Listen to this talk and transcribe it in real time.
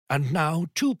And now,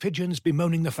 two pigeons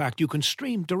bemoaning the fact you can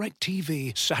stream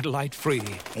DirecTV satellite-free.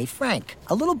 Hey, Frank,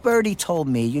 a little birdie told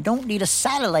me you don't need a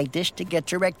satellite dish to get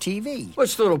DirecTV.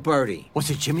 What's little birdie? Was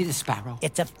it Jimmy the Sparrow?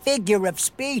 It's a figure of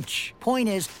speech. Point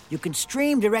is, you can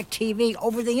stream DirecTV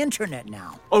over the internet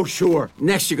now. Oh, sure.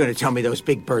 Next you're going to tell me those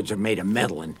big birds are made of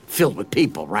metal and filled with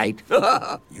people, right?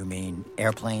 You mean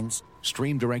airplanes?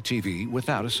 Stream DirecTV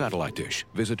without a satellite dish.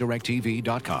 Visit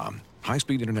DirecTV.com.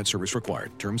 High-speed internet service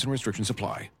required. Terms and restrictions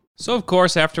apply. So, of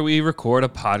course, after we record a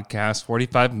podcast,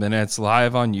 45 minutes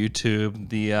live on YouTube,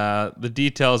 the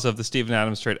details of the Steven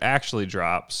Adams trade actually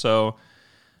drop. So,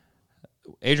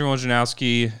 Adrian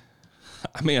Wojnarowski,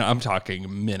 I mean, I'm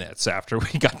talking minutes after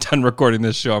we got done recording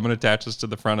this show. I'm going to attach this to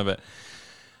the front of it.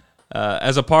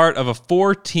 As a part of a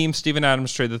 4-team Steven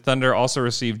Adams trade, the Thunder also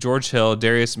received George Hill,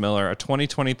 Darius Miller, a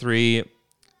 2023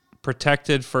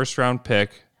 protected first-round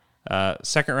pick,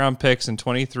 second-round picks in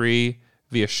 23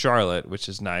 via Charlotte, which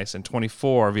is nice, and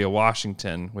 24 via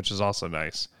Washington, which is also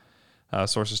nice.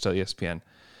 Sources tell ESPN.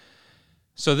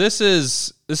 So this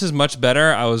is much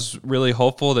better. I was really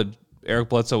hopeful that Eric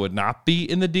Bledsoe would not be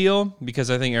in the deal because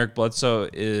I think Eric Bledsoe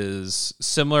is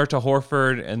similar to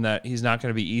Horford in that he's not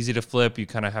going to be easy to flip. You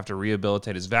kind of have to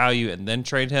rehabilitate his value and then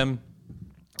trade him.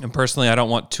 And personally, I don't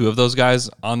want two of those guys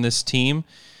on this team.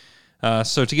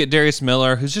 So to get Darius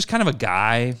Miller, who's just kind of a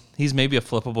guy, he's maybe a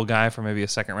flippable guy for maybe a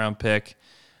second-round pick.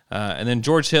 And then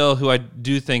George Hill, who I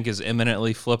do think is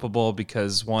imminently flippable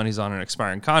because, one, he's on an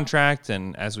expiring contract,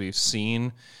 and as we've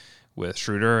seen with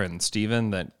Schroeder and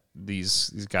Steven, that these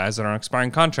guys that are on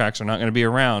expiring contracts are not going to be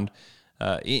around.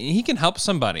 He can help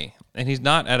somebody, and he's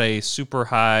not at a super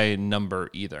high number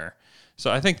either.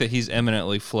 So I think that he's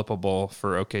eminently flippable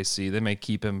for OKC. They may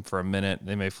keep him for a minute.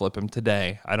 They may flip him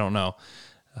today. I don't know.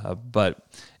 But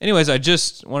anyways, I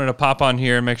just wanted to pop on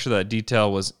here and make sure that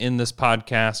detail was in this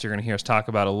podcast. You're going to hear us talk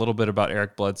about a little bit about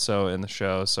Eric Bledsoe in the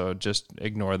show, so just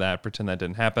ignore that, pretend that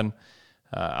didn't happen.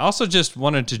 I also just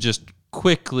wanted to just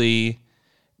quickly,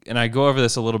 and I go over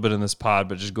this a little bit in this pod,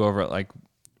 but just go over it like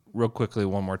real quickly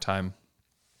one more time.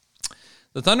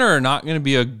 The Thunder are not going to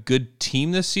be a good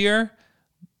team this year,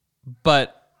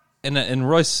 but, and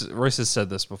Royce has said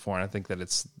this before, and I think that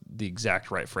it's the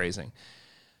exact right phrasing.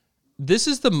 This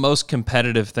is the most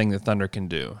competitive thing the Thunder can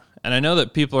do. And I know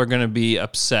that people are going to be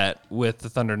upset with the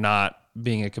Thunder not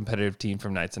being a competitive team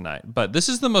from night to night. But this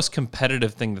is the most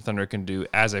competitive thing the Thunder can do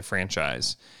as a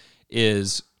franchise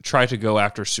is try to go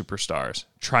after superstars.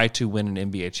 Try to win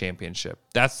an NBA championship.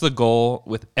 That's the goal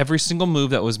with every single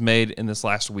move that was made in this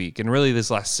last week and really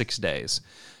this last 6 days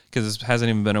because it hasn't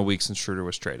even been a week since Schroeder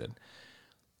was traded.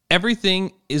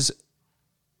 Everything is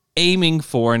aiming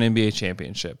for an NBA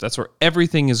championship. That's where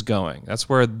everything is going. That's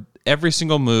where every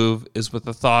single move is with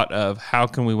the thought of how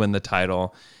can we win the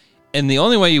title. And the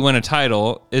only way you win a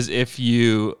title is if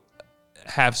you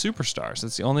have superstars.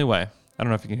 That's the only way. I don't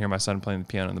know if you can hear my son playing the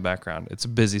piano in the background. It's a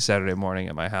busy Saturday morning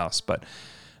at my house. But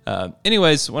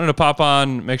anyways, wanted to pop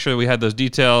on, make sure that we had those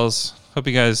details. Hope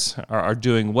you guys are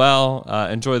doing well.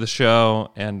 Enjoy the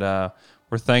show. And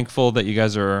we're thankful that you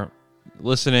guys are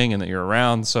listening and that you're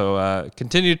around. So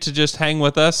continue to just hang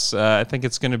with us. I think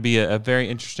it's going to be a very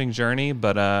interesting journey,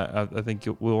 but I think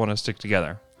we'll want to stick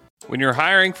together. When you're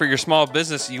hiring for your small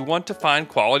business, you want to find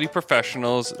quality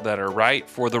professionals that are right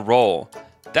for the role.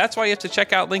 That's why you have to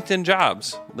check out LinkedIn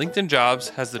Jobs. LinkedIn Jobs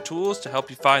has the tools to help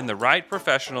you find the right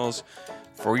professionals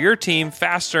for your team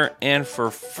faster and for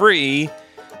free.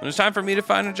 When it's time for me to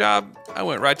find a job, I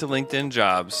went right to LinkedIn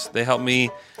Jobs. They helped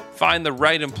me find the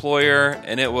right employer,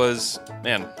 and it was,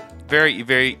 very,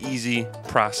 very easy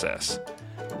process.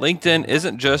 LinkedIn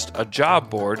isn't just a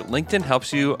job board. LinkedIn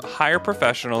helps you hire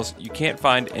professionals you can't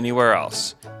find anywhere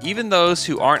else. Even those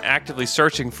who aren't actively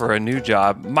searching for a new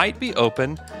job might be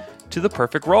open to the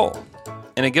perfect role.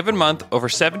 In a given month, over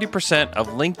 70% of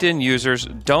LinkedIn users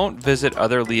don't visit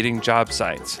other leading job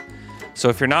sites. So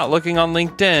if you're not looking on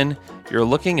LinkedIn, you're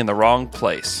looking in the wrong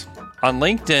place. On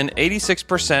LinkedIn,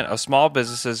 86% of small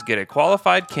businesses get a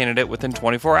qualified candidate within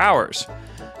 24 hours.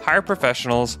 Hire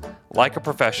professionals like a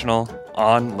professional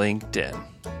on LinkedIn.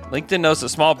 LinkedIn knows that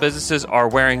small businesses are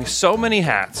wearing so many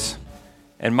hats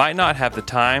and might not have the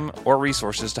time or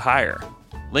resources to hire.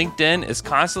 LinkedIn is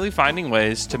constantly finding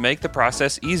ways to make the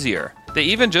process easier. They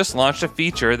even just launched a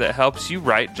feature that helps you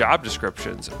write job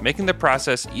descriptions, making the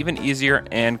process even easier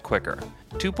and quicker.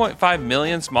 2.5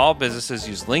 million small businesses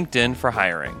use LinkedIn for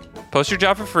hiring. Post your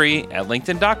job for free at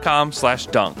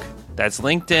linkedin.com/dunk. That's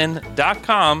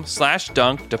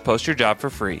linkedin.com/dunk to post your job for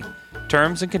free.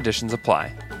 Terms and conditions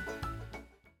apply.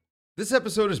 This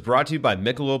episode is brought to you by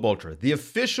Michelob Ultra, the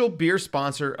official beer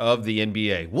sponsor of the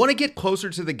NBA. Want to get closer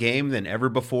to the game than ever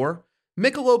before?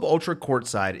 Michelob Ultra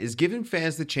Courtside is giving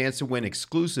fans the chance to win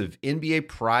exclusive NBA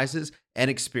prizes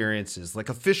and experiences like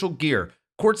official gear,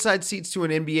 courtside seats to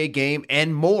an NBA game,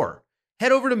 and more.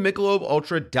 Head over to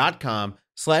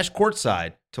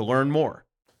MichelobUltra.com/courtside to learn more.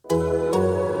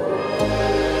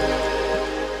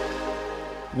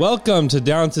 Welcome to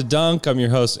Down to Dunk. I'm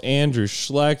your host, Andrew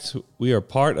Schlecht. We are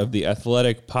part of the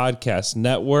Athletic Podcast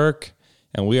Network,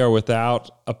 and we are without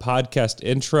a podcast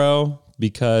intro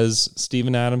because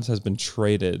Steven Adams has been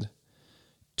traded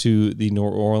to the New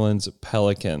Orleans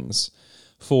Pelicans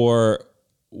for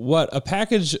a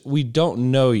package we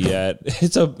don't know yet.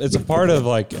 It's a part of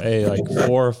like a 4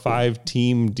 or 5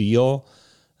 team deal.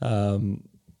 I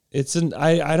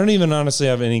don't even honestly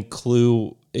have any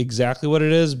clue exactly what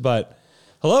it is, but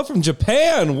hello from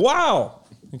Japan. Wow.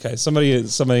 Okay, somebody in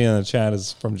the chat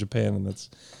is from Japan, and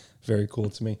that's very cool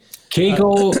to me.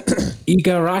 Keiko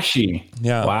Igarashi.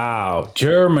 Yeah. Wow.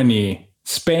 Germany,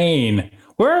 Spain.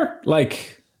 We're really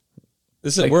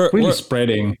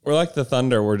spreading. We're like the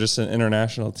Thunder. We're just an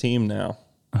international team now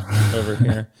over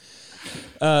here.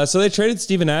 So they traded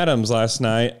Steven Adams last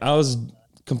night. I was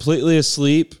completely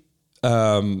asleep.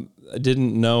 I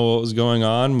didn't know what was going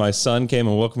on. My son came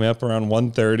and woke me up around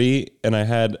 1:30, and I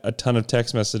had a ton of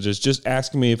text messages just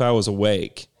asking me if I was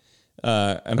awake.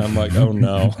 And I'm like, oh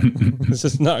no, this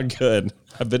is not good.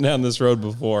 I've been down this road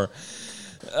before.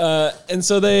 And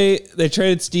so they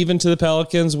traded Steven to the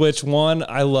Pelicans, which one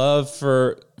I love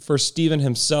for Steven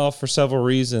himself for several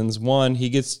reasons. One, he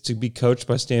gets to be coached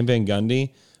by Stan Van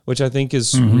Gundy, which I think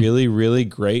is really, really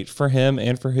great for him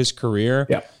and for his career.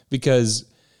 Yeah. Because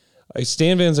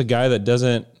Stan Van's a guy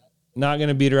that not going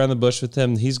to beat around the bush with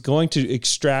him. He's going to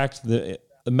extract the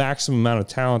maximum amount of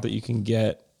talent that you can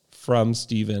get from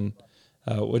Steven,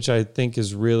 which I think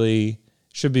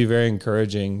should be very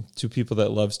encouraging to people that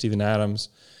love Steven Adams.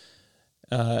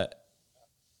 But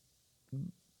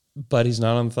he's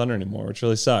not on the Thunder anymore, which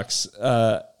really sucks.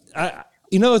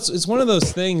 It's one of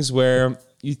those things where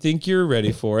you think you're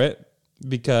ready for it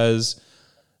because,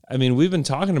 I mean, we've been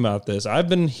talking about this. I've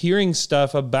been hearing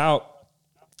stuff about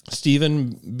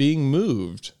Steven being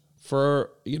moved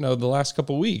for, the last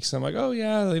couple of weeks. I'm like, oh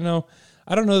yeah,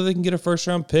 I don't know if they can get a first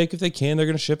round pick. If they can, they're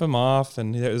going to ship him off.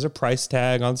 And there's a price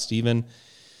tag on Steven.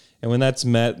 And when that's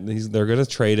met, they're going to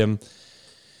trade him.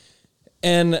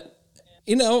 And,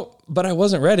 but I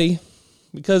wasn't ready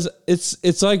because it's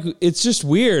just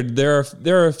weird. There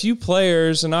are a few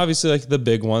players, and obviously like the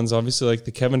big ones, obviously like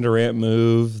the Kevin Durant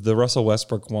move, the Russell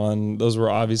Westbrook one. Those were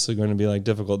obviously going to be like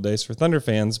difficult days for Thunder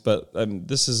fans. But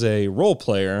this is a role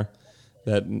player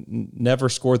that never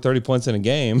scored 30 points in a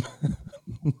game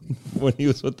when he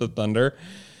was with the Thunder.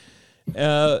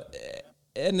 And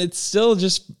it's still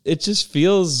this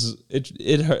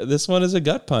one is a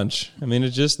gut punch. I mean,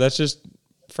 that's just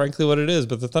frankly what it is.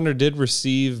 But the Thunder did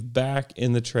receive back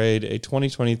in the trade a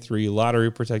 2023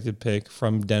 lottery protected pick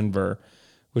from Denver,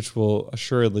 which will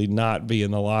assuredly not be in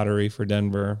the lottery for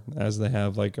Denver, as they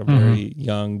have like a very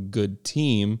young, good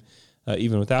team,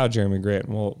 even without Jeremy Grant.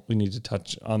 Well, we need to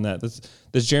touch on that.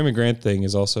 This Jeremy Grant thing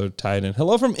is also tied in.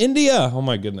 Hello from India. Oh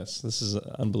my goodness. This is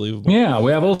unbelievable. Yeah,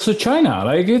 we have also China.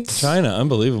 China,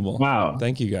 unbelievable. Wow.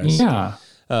 Thank you guys. Yeah.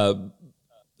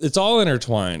 It's all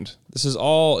intertwined. It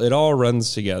all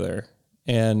runs together.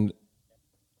 And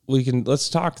let's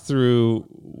talk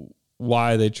through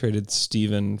why they traded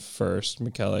Steven first,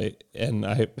 Michele. And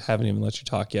I haven't even let you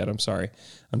talk yet. I'm sorry.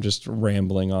 I'm just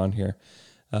rambling on here.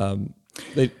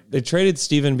 They traded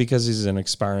Steven because he's an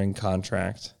expiring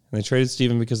contract. And they traded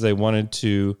Steven because they wanted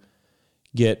to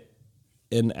get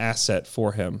an asset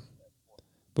for him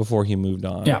before he moved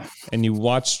on. Yeah. And you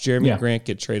watched Jeremy Grant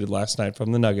get traded last night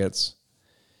from the Nuggets.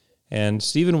 And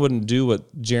Steven wouldn't do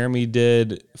what Jeremy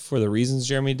did for the reasons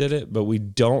Jeremy did it, but we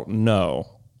don't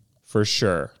know for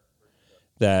sure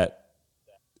that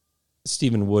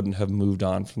Steven wouldn't have moved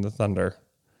on from the Thunder.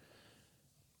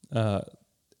 And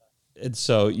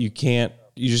so you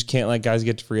just can't let guys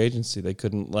get to free agency. They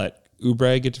couldn't let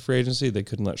Oubre get to free agency. They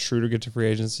couldn't let Schroeder get to free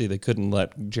agency. They couldn't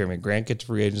let Jeremy Grant get to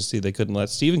free agency. They couldn't let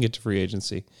Steven get to free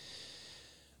agency.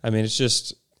 I mean, it's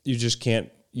just, you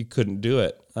couldn't do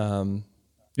it.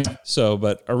 So,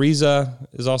 but Ariza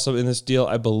is also in this deal.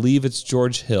 I believe it's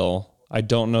George Hill. I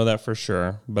don't know that for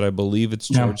sure, but I believe it's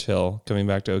George Hill coming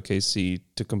back to OKC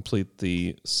to complete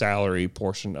the salary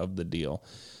portion of the deal.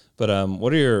 But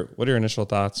what are your initial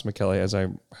thoughts, Michele, as I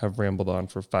have rambled on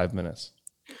for 5 minutes?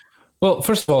 Well,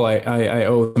 first of all, I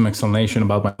owe some explanation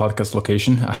about my podcast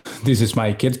location. This is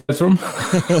my kid's bedroom,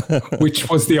 which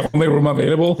was the only room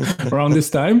available around this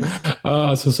time.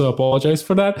 So apologize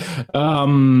for that.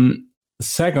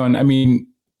 Second, I mean,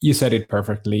 you said it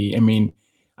perfectly. I mean,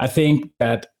 I think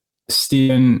that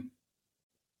Steven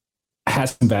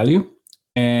has some value,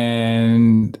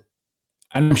 and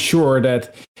I'm sure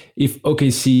that if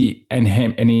OKC and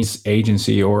him and his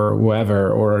agency or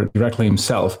whoever or directly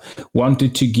himself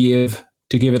wanted to give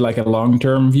it like a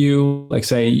long-term view, like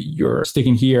say you're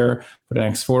sticking here for the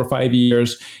next 4 or 5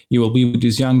 years, you will be with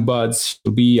these young buds,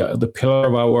 you'll be the pillar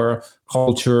of our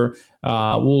culture,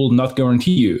 will not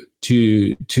guarantee you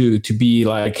to be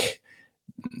like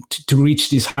to reach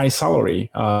this high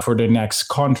salary for the next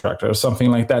contract or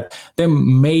something like that,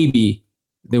 then maybe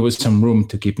there was some room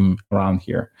to keep him around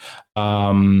here.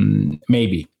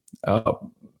 Maybe.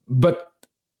 But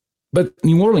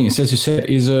New Orleans, as you said,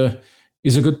 is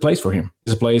a good place for him.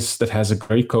 It's a place that has a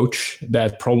great coach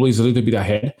that probably is a little bit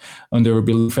ahead on their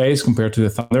rebuilding phase compared to the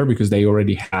Thunder, because they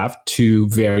already have 2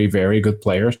 very, very good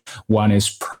players. One is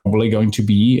probably going to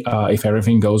be, if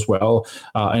everything goes well,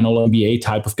 an All-NBA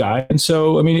type of guy. And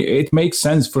so, I mean, it makes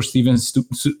sense for Steven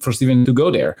to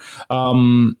go there.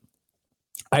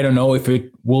 I don't know if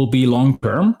it will be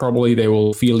long-term. Probably they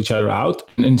will feel each other out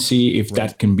and see if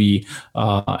that can be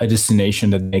a destination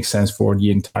that makes sense for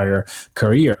the entire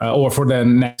career or for the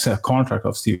next contract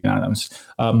of Steven Adams.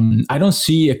 I don't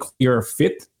see a clear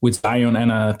fit with Zion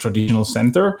and a traditional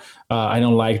center. I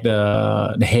don't like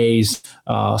the Hayes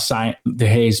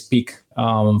pick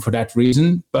for that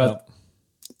reason. But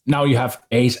now you have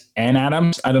Hayes and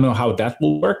Adams. I don't know how that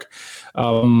will work.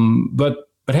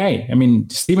 But hey, I mean,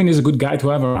 Steven is a good guy to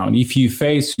have around. If you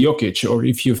face Jokic or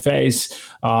if you face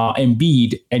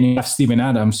Embiid and you have Steven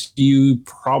Adams, you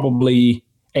probably,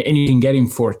 and you can get him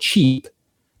for cheap,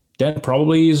 that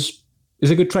probably is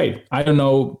a good trade. I don't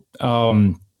know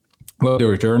what the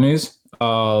return is.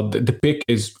 The pick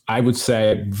is, I would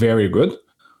say, very good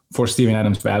for Steven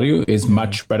Adams' value, is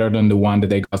much better than the one that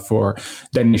they got for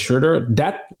Dennis Schroeder.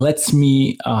 That lets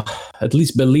me at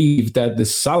least believe that the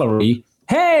salary,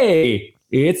 hey,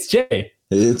 it's Jay.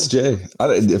 It's Jay.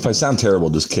 If I sound terrible,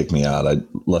 just kick me out. I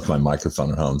left my microphone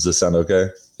at home. Does this sound okay?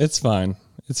 It's fine.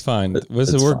 It's fine.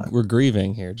 We're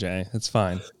grieving here, Jay. It's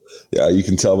fine. Yeah, you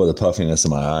can tell by the puffiness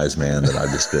of my eyes, man, that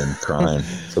I've just been crying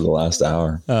for the last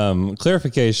hour.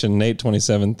 Clarification,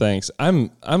 Nate27, thanks.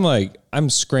 I'm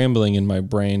scrambling in my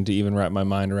brain to even wrap my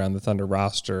mind around the Thunder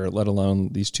roster, let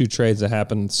alone these 2 trades that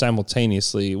happened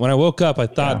simultaneously. When I woke up, I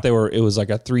thought it was like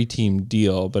a 3-team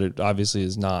deal, but it obviously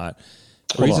is not.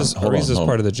 Ariza's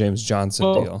part of the James Johnson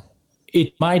deal.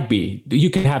 It might be. You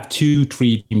can have 2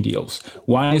 3-team deals.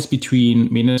 One is between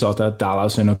Minnesota,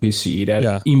 Dallas, and OKC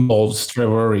that involves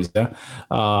Trevor Ariza.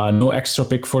 No extra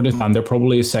pick for the Thunder,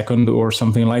 probably a second or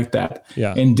something like that.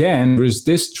 Yeah. And then there's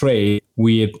this trade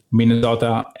with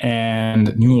Minnesota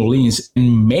and New Orleans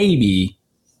and maybe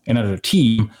another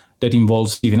team that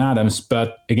involves Steven Adams.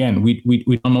 But again, we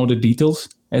don't know the details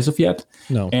as of yet.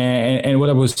 No. And what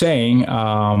I was saying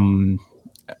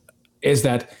is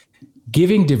that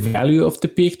giving the value of the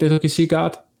pick that OKC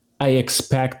got, I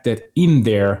expect that in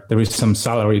there is some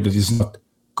salary that is not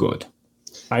good.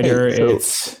 Either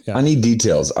I need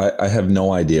details. I have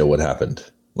no idea what happened.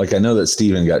 Like, I know that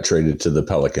Steven got traded to the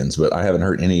Pelicans, but I haven't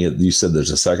heard any. You said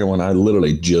there's a second one. I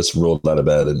literally just rolled out of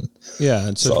bed and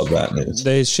saw that news.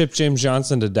 They shipped James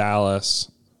Johnson to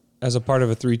Dallas as a part of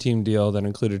a 3-team deal that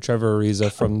included Trevor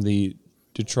Ariza from the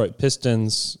Detroit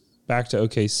Pistons back to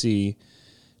OKC,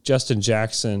 Justin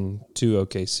Jackson to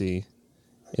OKC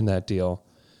in that deal,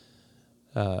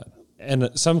 and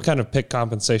some kind of pick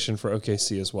compensation for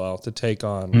OKC as well to take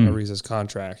on Ariza's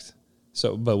contract.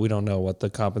 So, but we don't know what the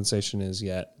compensation is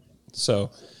yet. So,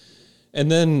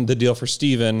 and then the deal for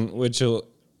Steven, which will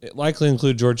likely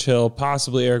include George Hill,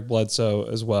 possibly Eric Bledsoe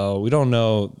as well. We don't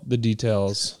know the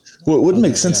details. What wouldn't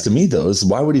make sense to me, though, is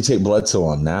why would he take Bledsoe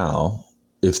on now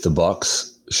if the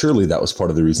Bucks, surely that was part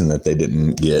of the reason that they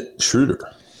didn't get Schroeder.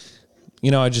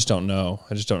 I just don't know.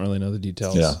 I just don't really know the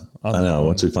details. Yeah, I know.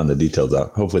 Once we find the details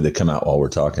out, hopefully they come out while we're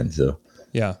talking. So,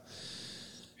 yeah.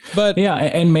 But yeah,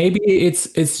 and maybe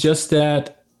it's just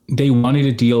that they wanted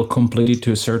a deal completed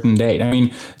to a certain date. I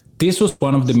mean, this was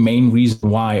one of the main reasons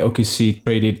why OKC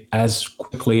traded as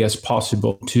quickly as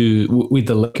possible with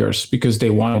the Lakers, because they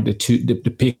wanted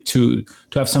the pick to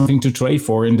have something to trade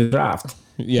for in the draft.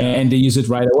 Yeah, and they use it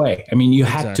right away. I mean, you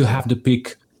had to have the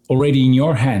pick already in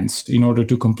your hands in order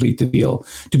to complete the deal,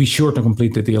 to be sure to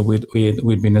complete the deal with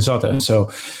Minnesota.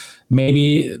 So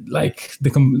maybe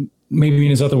maybe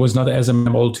Minnesota was not as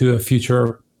amenable to a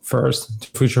future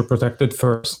protected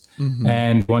first,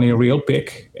 and wanted a real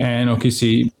pick, and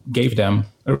OKC gave them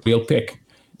a real pick.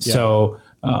 Yeah. So,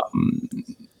 and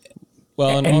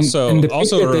the pick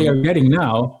that they are getting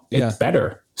now, it's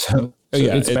better. So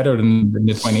it's better than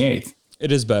the 28th.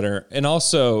 It is better, and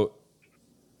also,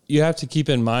 you have to keep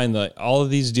in mind that all of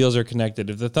these deals are connected.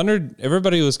 If the Thunder,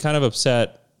 everybody was kind of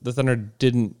upset the Thunder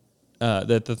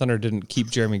didn't keep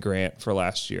Jeremy Grant for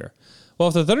last year. Well,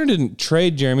 if the Thunder didn't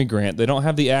trade Jeremy Grant, they don't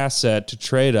have the asset to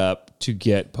trade up to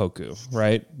get Poku,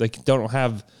 right? They don't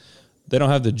have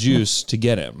the juice to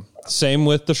get him. Same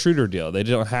with the Schroeder deal. They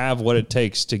don't have what it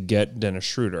takes to get Dennis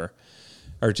Schroeder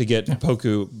or to get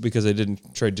Poku because they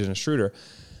didn't trade Dennis Schroeder.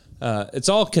 It's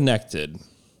all connected.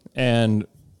 And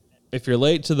if you're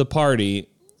late to the party,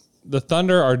 the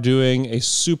Thunder are doing a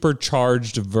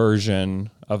supercharged version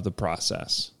of the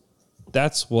process.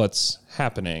 That's what's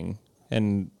happening.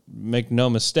 And make no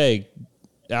mistake,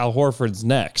 Al Horford's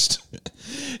next.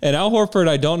 And Al Horford,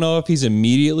 I don't know if he's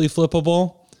immediately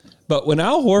flippable, but when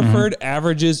Al Horford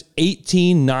averages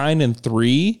 18, 9, and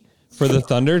 3 for the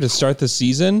Thunder to start the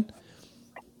season,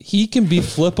 he can be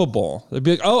flippable. They'd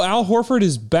be like, oh, Al Horford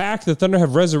is back. The Thunder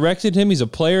have resurrected him. He's a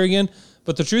player again.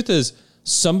 But the truth is,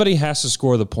 somebody has to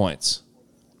score the points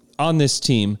on this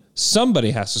team.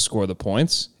 Somebody has to score the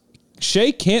points.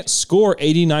 Shea can't score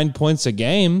 89 points a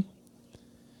game.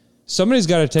 Somebody's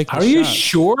got to take the shot. Are you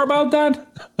sure about that?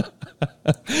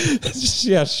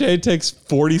 Yeah, Shea takes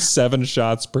 47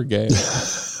 shots per game.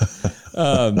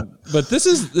 But this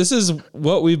is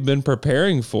what we've been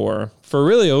preparing for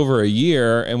really over a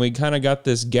year, and we kind of got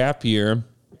this gap year.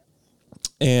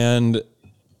 And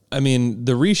I mean,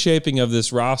 the reshaping of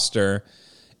this roster,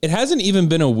 it hasn't even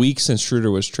been a week since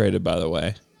Schroeder was traded, by the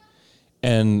way.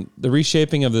 And the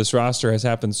reshaping of this roster has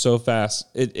happened so fast.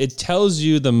 It tells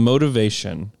you the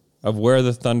motivation of where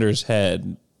the Thunder's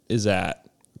head is at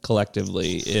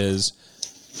collectively is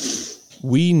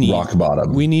we need rock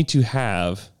bottom. We need to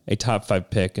have a top 5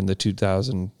 pick in the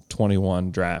 2021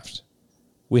 draft.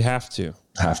 We have to.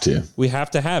 We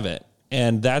have to have it.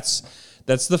 And that's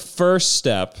the first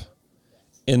step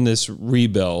in this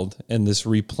rebuild and this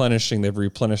replenishing. They've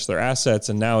replenished their assets,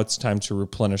 and now it's time to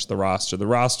replenish the roster. The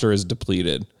roster is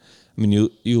depleted. I mean,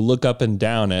 you look up and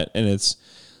down it, and it's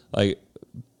like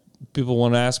people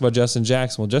want to ask about Justin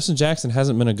Jackson. Well, Justin Jackson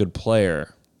hasn't been a good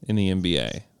player in the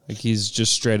NBA. Like, he's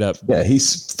just straight up. Yeah,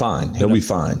 he's fine. He'll be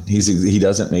fine. He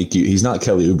doesn't make you. He's not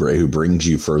Kelly Oubre who brings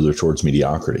you further towards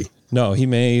mediocrity. No, he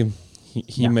may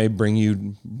bring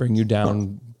you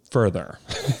down further.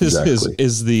 Exactly.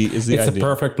 is the it's idea. a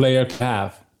perfect player to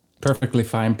have. Perfectly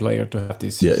fine player to have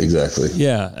this season. Yeah, exactly.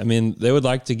 Yeah, I mean, they would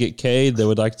like to get Cade. They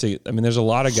would like to. I mean, there's a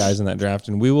lot of guys in that draft,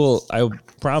 and I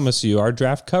promise you, our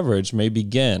draft coverage may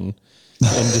begin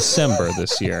in December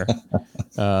this year,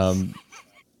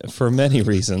 for many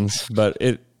reasons. But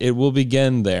it will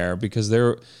begin there because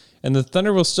the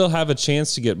Thunder will still have a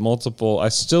chance to get multiple. I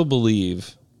still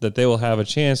believe that they will have a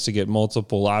chance to get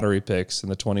multiple lottery picks in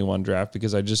the 21 draft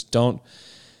because I just don't.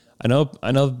 I know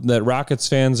that Rockets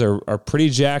fans are pretty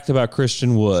jacked about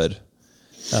Christian Wood,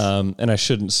 and I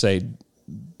shouldn't say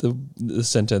the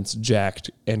sentence "jacked"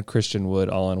 and Christian Wood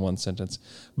all in one sentence.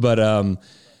 But I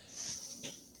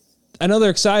know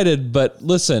they're excited. But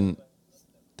listen,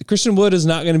 the Christian Wood is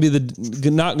not going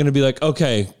to be like,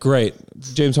 okay, great.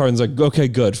 James Harden's like, okay,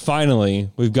 good.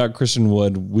 Finally, we've got Christian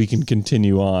Wood. We can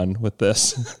continue on with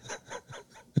this.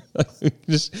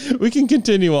 we can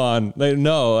continue on.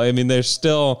 No, I mean, there's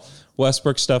still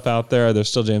Westbrook stuff out there. There's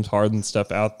still James Harden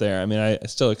stuff out there. I mean, I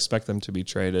still expect them to be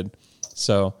traded.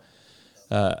 So,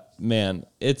 man,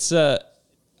 it's they're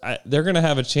going to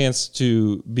have a chance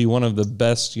to be one of the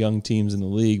best young teams in the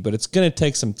league, but it's going to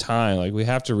take some time. Like, we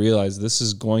have to realize this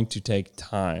is going to take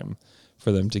time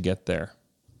for them to get there.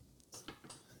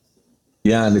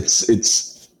 Yeah, and this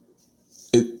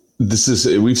is,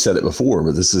 we've said it before,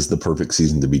 but this is the perfect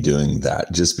season to be doing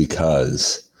that just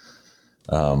because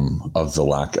of the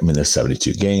lack. I mean, there's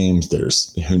 72 games.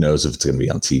 There's who knows if it's going to be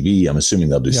on TV. I'm assuming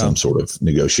they'll do some sort of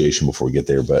negotiation before we get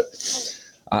there. But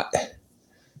I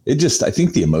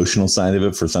think the emotional side of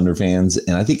it for Thunder fans,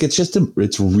 and I think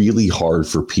it's really hard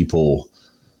for people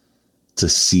to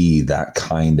see that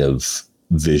kind of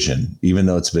vision, even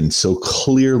though it's been so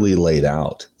clearly laid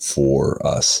out for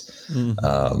us.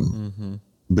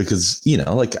 Because,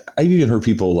 like, I've even heard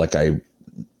people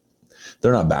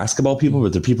they're not basketball people,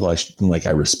 but they're people I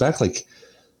respect. Like,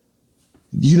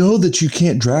 that you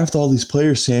can't draft all these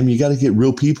players, Sam. You got to get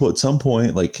real people at some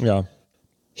point. Like, yeah,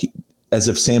 as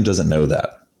if Sam doesn't know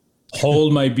that.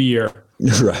 Hold my beer.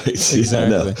 Right.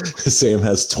 Exactly. Sam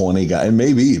has 20 guys. And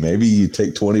maybe you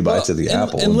take 20 bites of the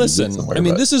apple. And listen, I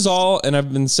mean, this is all, and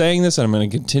I've been saying this, and I'm going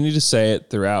to continue to say it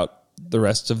throughout the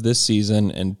rest of this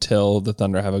season until the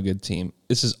Thunder have a good team.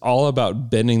 This is all about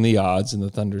bending the odds in the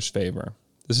Thunder's favor.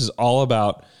 This is all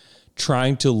about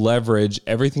trying to leverage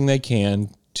everything they can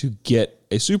to get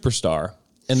a superstar.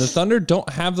 And the Thunder don't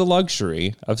have the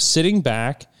luxury of sitting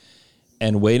back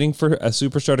and waiting for a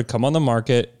superstar to come on the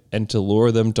market and to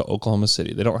lure them to Oklahoma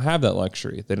City. They don't have that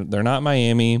luxury. They're not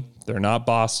Miami. They're not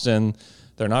Boston.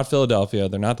 They're not Philadelphia.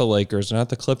 They're not the Lakers. They're not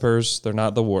the Clippers. They're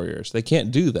not the Warriors. They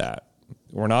can't do that.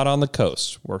 We're not on the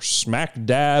coast. We're smack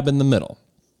dab in the middle.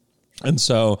 And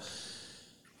so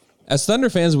as Thunder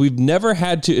fans, we never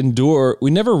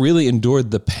really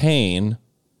endured the pain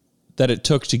that it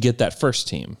took to get that first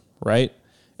team, right?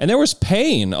 And there was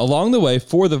pain along the way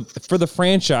for the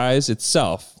franchise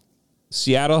itself.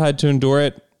 Seattle had to endure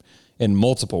it in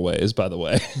multiple ways, by the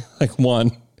way. Like,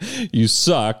 1, you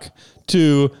suck.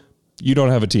 2, you don't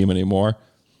have a team anymore.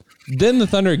 Then the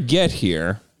Thunder get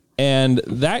here. And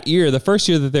that year, the first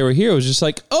year that they were here, was just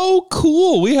like, oh,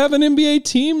 cool. We have an NBA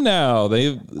team now.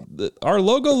 Our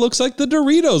logo looks like the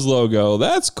Doritos logo.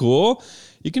 That's cool.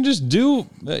 You can just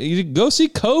you go see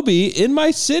Kobe in my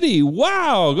city.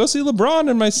 Wow. Go see LeBron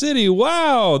in my city.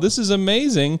 Wow. This is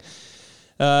amazing.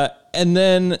 And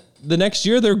then the next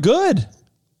year, they're good.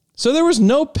 So there was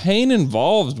no pain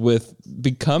involved with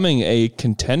becoming a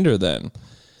contender then.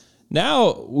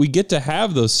 Now we get to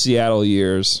have those Seattle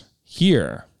years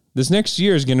here. This next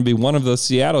year is going to be one of those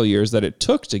Seattle years that it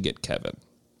took to get Kevin,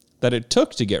 that it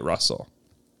took to get Russell.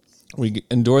 We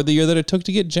endured the year that it took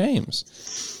to get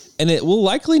James. And it will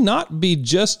likely not be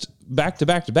just back to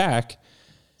back to back.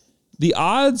 The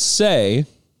odds say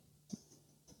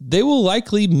they will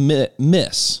likely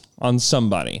miss on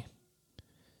somebody.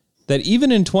 That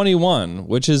even in 21,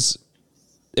 which is,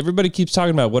 everybody keeps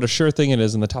talking about what a sure thing it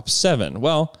is in the top 7.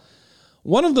 Well,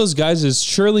 one of those guys is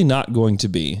surely not going to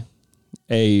be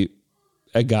a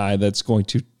guy that's going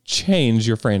to change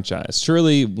your franchise.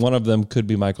 Surely one of them could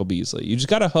be Michael Beasley. You just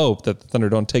got to hope that the Thunder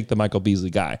don't take the Michael Beasley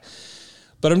guy.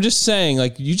 But I'm just saying,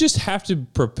 like, you just have to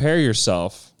prepare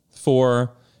yourself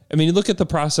for, I mean, you look at the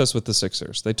process with the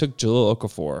Sixers. They took Jahlil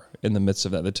Okafor in the midst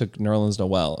of that. They took Nerlens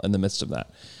Noel in the midst of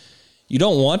that. You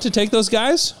don't want to take those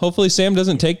guys. Hopefully Sam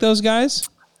doesn't take those guys.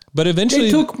 But eventually...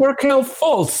 They took Markelle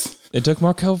Fultz. It took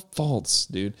Markelle Fultz,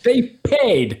 dude. They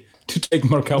paid to take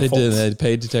Markelle Fultz. They did. They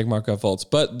paid to take Markelle Fultz.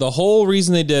 But the whole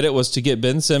reason they did it was to get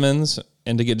Ben Simmons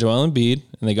and to get Joel Embiid.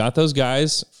 And they got those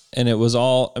guys. And it was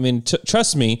all, I mean,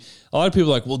 trust me, a lot of people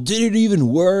are like, well, did it even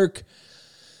work?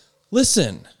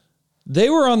 Listen, they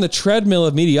were on the treadmill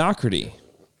of mediocrity.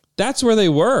 That's where they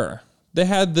were. They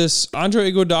had this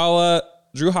Andre Iguodala,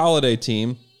 Drew Holiday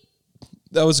team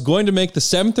that was going to make the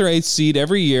 7th or 8th seed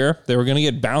every year. They were going to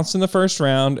get bounced in the first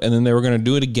round, and then they were going to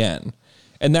do it again.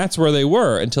 And that's where they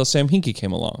were until Sam Hinkie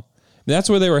came along. And that's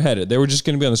where they were headed. They were just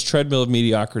going to be on this treadmill of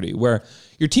mediocrity where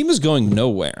your team is going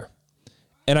nowhere.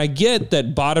 And I get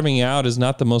that bottoming out is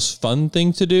not the most fun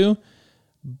thing to do,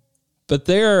 but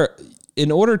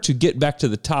in order to get back to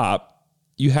the top,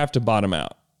 you have to bottom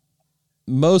out.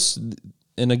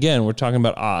 And again, we're talking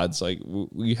about odds. Like,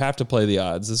 you have to play the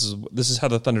odds. This is how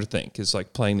the Thunder think, is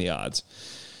like playing the odds.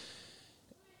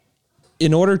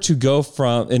 In order to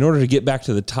get back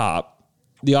to the top,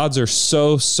 the odds are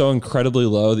so incredibly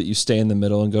low that you stay in the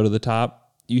middle and go to the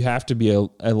top. You have to be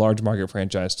a large market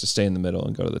franchise to stay in the middle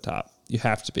and go to the top. You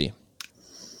have to be.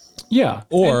 Yeah.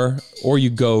 Or you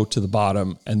go to the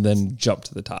bottom and then jump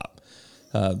to the top.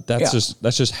 That's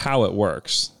just how it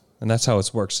works. And that's how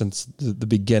it's worked since the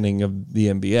beginning of the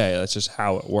NBA. That's just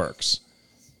how it works.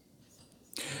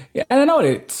 Yeah, and I know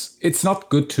it's not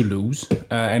good to lose.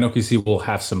 And OKC will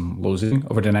have some losing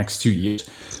over the next 2 years.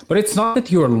 But it's not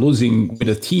that you are losing with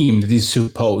a team that is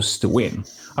supposed to win.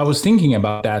 I was thinking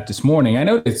about that this morning. I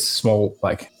know it's small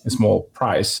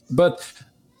price, but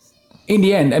in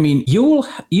the end, I mean,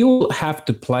 you'll have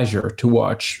the pleasure to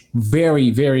watch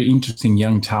very, very interesting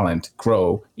young talent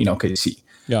grow in OKC.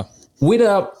 Yeah, with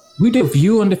a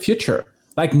view on the future.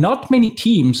 Like, not many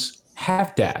teams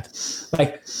have that.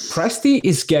 Like, Presti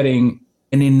is getting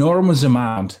an enormous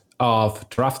amount of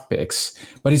draft picks,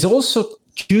 but he's also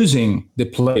choosing the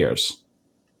players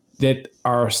that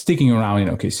are sticking around in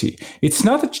OKC. It's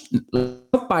not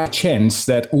by chance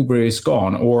that Oubre is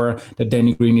gone or that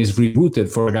Danny Green is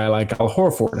rebooted for a guy like Al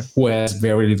Horford, who has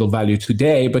very little value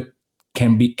today, but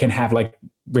can have like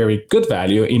very good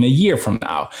value in a year from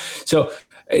now. So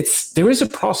there is a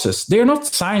process. They're not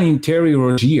signing Terry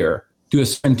Rozier to a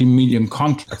 $20 million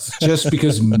contract just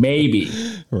because maybe.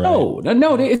 Right.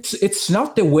 No, it's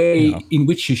not the way in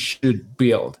which you should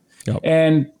build. Yep.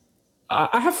 And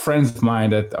I have friends of mine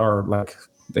that are like,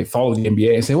 they follow the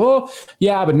NBA and say, well,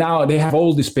 yeah, but now they have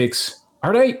all these picks.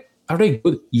 Are they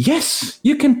good? Yes,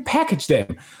 you can package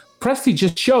them. Presti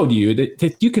just showed you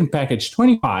that you can package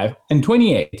 25 and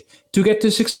 28 to get to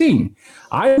 16.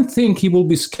 I don't think he will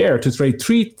be scared to trade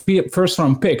 3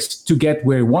 first-round picks to get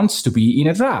where he wants to be in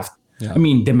a draft. Yeah. I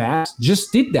mean, the Mavs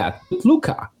just did that with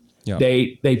Luka. Yeah.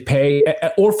 They pay,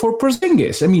 or for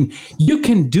Porzingis. I mean, you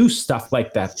can do stuff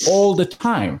like that all the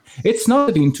time. It's not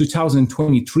that in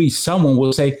 2023 someone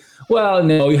will say, well,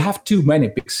 no, you have too many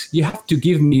picks. You have to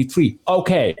give me 3.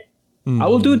 Okay, I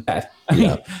will do that. I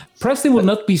mean, Preston will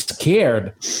not be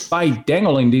scared by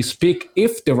dangling this pick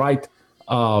if the right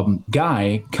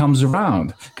guy comes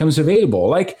available.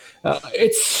 Like,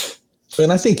 it's...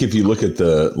 And I think if you look at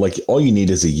all you need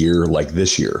is a year like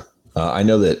this year. I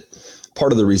know that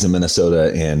part of the reason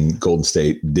Minnesota and Golden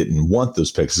State didn't want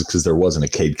those picks is because there wasn't a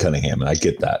Cade Cunningham, and I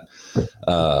get that.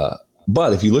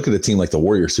 But if you look at a team like the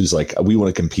Warriors, who's like, we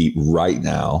want to compete right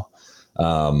now,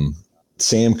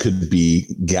 Sam could be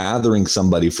gathering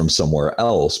somebody from somewhere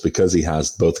else because he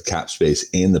has both the cap space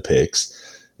and the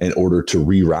picks in order to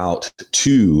reroute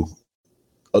to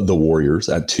the Warriors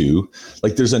at 2.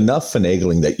 Like, there's enough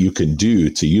finagling that you can do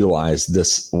to utilize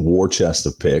this war chest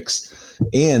of picks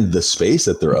and the space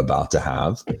that they're about to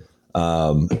have,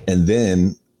 and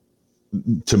then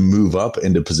to move up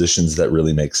into positions that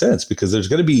really make sense, because there's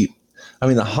going to be, I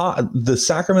mean, the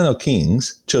Sacramento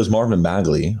Kings chose Marvin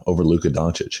Bagley over Luka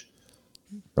Doncic,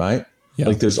 right? Yeah.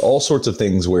 Like, there's all sorts of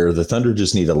things where the Thunder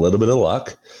just need a little bit of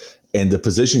luck, and to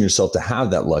position yourself to have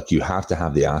that luck, you have to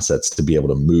have the assets to be able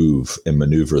to move and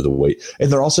maneuver the way.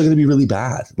 And they're also going to be really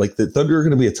bad. Like, the Thunder are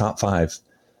going to be a top 5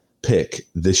 pick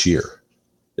this year.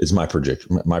 Is my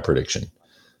prediction.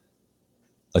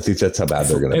 I think that's how bad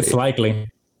they're going to be. It's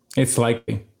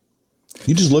likely.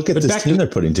 You just look at this team they're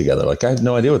putting together. Like, I have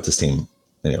no idea what this team.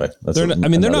 Anyway, they're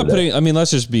not putting. I mean,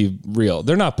 let's just be real.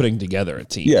 They're not putting together a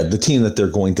team. Yeah, the team that they're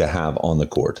going to have on the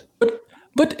court.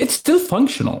 But it's still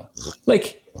functional.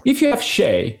 Like, if you have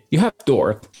Shea, you have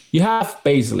Dort, you have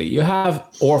Paisley, you have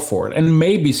Orford, and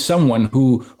maybe someone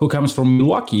who comes from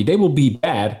Milwaukee, they will be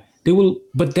bad. They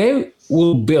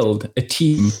will build a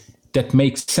team that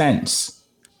makes sense.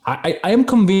 I am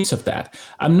convinced of that.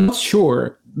 I'm not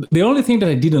sure. The only thing that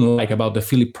I didn't like about the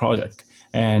Philly project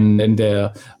and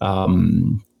the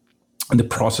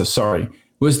process,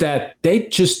 was that they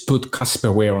just put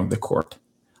Casper Ware on the court.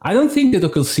 I don't think that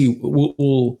OKC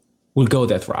will go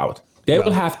that route. They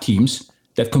will have teams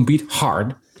that compete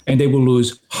hard, and they will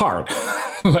lose hard.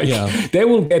 They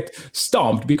will get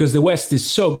stomped because the West is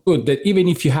so good that even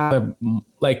if you have an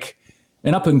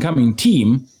up-and-coming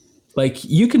team, like,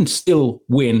 you can still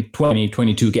win 20,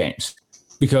 22 games.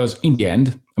 Because in the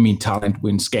end, I mean, talent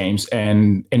wins games,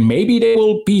 and maybe they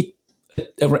will beat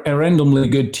a randomly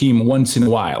good team once in a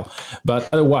while. But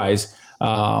otherwise,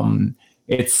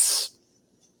 it's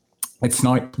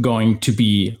not going to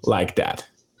be like that.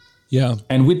 Yeah.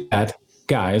 And with that,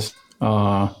 guys,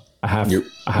 I have to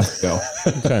go.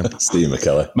 Okay. Steve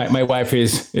McKellar. My wife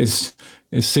is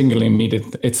signaling me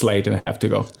that it's late and I have to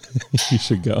go. You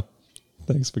should go.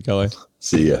 Thanks, McKellar.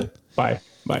 See ya. Bye.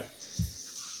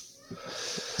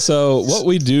 So what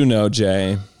we do know,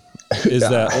 Jay, is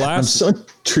that I'm so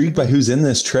intrigued by who's in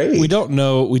this trade. We don't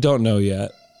know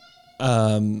yet.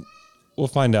 We'll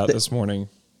find out this morning.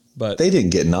 But they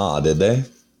didn't get Nah, did they?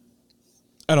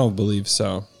 I don't believe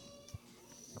so.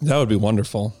 That would be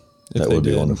wonderful. That would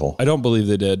be wonderful. I don't believe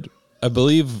they did. I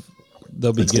believe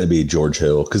they'll be. It's going to be George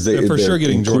Hill because they're for sure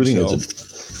getting George Hill,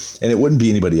 and it wouldn't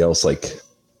be anybody else. Like,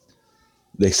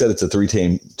 they said it's a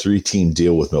three-team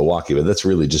deal with Milwaukee, but that's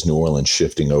really just New Orleans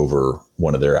shifting over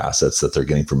one of their assets that they're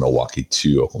getting from Milwaukee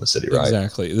to Oklahoma City, right?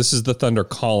 Exactly. This is the Thunder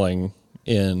calling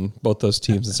in both those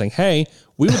teams and saying, "Hey,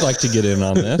 we would like to get in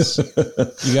on this.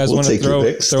 You guys want to throw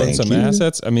in some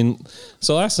assets?" I mean,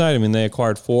 so last night, they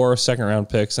acquired 4 second-round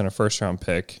picks and a first-round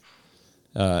pick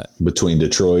between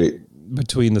Detroit,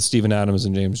 between the Steven Adams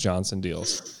and James Johnson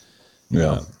deals.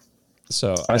 Yeah.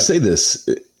 So I say this,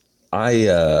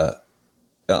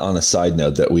 on a side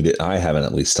note that I haven't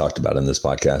at least talked about in this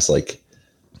podcast, like,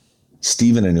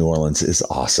 Steven in New Orleans is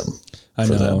awesome. I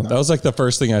know. That was like the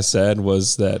first thing I said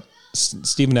was that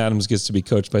Steven Adams gets to be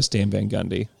coached by Stan Van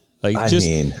Gundy. Like,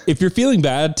 if you're feeling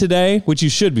bad today, which you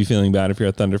should be feeling bad if you're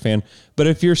a Thunder fan, but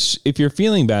if you're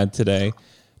feeling bad today,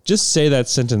 just say that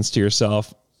sentence to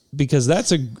yourself, because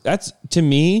that's to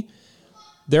me,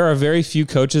 there are very few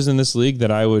coaches in this league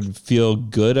that I would feel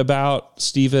good about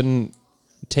Steven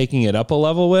taking it up a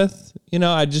level with.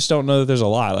 I just don't know that there's a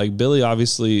lot. Like, Billy,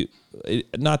 obviously,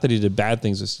 not that he did bad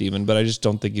things with Steven, but I just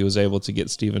don't think he was able to get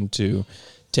Steven to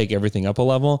take everything up a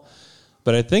level.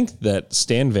 But I think that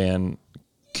Stan Van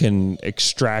can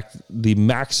extract the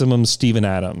maximum Steven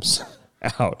Adams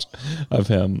out of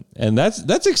him. And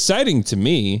that's exciting to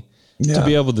me to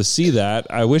be able to see that.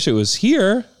 I wish it was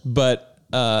here, but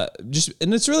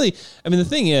and it's really, the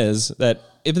thing is that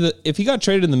if he got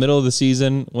traded in the middle of the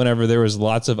season, whenever there was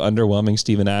lots of underwhelming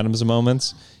Steven Adams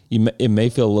moments, it may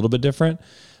feel a little bit different.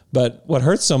 But what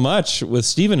hurts so much with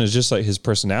Steven is just like his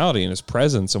personality and his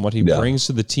presence and what he brings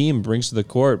to the team, brings to the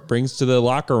court, brings to the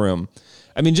locker room.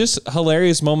 I mean, just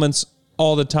hilarious moments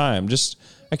all the time.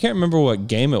 I can't remember what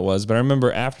game it was, but I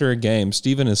remember after a game,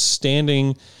 Steven is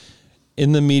standing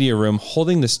in the media room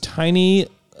holding this tiny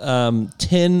tin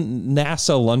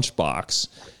NASA lunchbox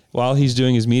while he's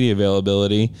doing his media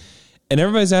availability. And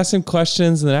everybody's asking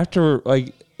questions. And then after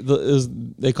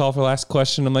they call for the last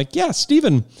question, I'm like, yeah,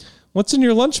 Steven, what's in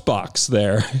your lunchbox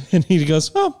there? And he goes,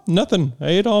 oh, nothing. I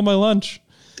ate all my lunch.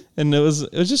 And it was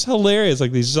just hilarious.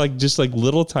 Like these just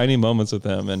little tiny moments with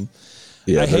him. And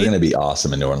yeah, they're going to be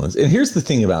awesome in New Orleans. And here's the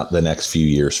thing about the next few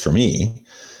years for me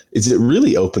is it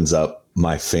really opens up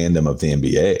my fandom of the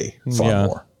NBA far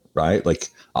more, right? Like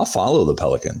I'll follow the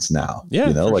Pelicans now,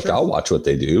 sure. I'll watch what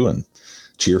they do and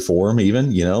cheer for them even,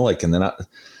 and then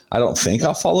I don't think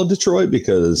I'll follow Detroit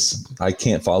because I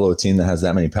can't follow a team that has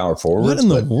that many power forwards. What in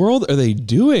the world are they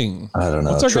doing? I don't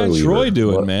know. What's our guy Troy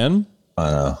doing, man?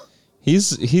 I know.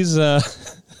 He's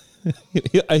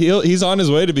on his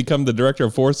way to become the director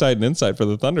of foresight and insight for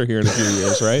the Thunder here in a few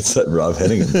years, right? It's that Rob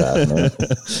Hennigan path, man.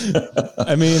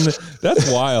 I mean,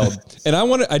 that's wild. And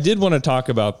I did want to talk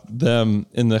about them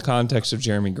in the context of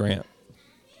Jeremy Grant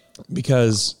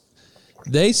because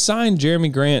they signed Jeremy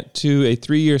Grant to a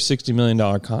 3-year, $60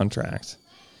 million contract.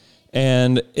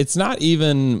 And it's not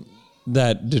even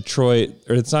that Detroit,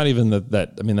 or it's not even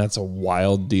that I mean, that's a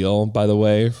wild deal, by the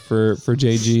way, for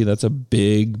JG. That's a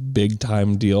big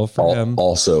time deal for him.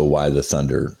 Also why the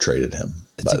Thunder traded him,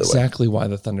 by the way. It's exactly why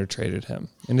the Thunder traded him.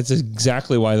 And it's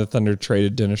exactly why the Thunder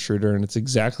traded Dennis Schroeder. And it's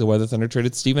exactly why the Thunder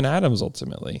traded Steven Adams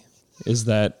ultimately, is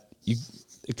that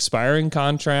expiring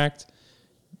contract,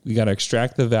 we got to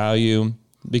extract the value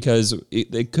because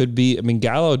it could be, I mean,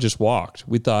 Gallo just walked.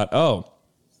 We thought,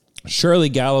 surely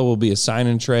Gallo will be a sign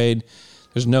and trade.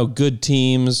 There's no good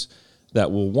teams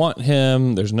that will want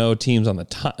him. There's no teams on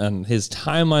his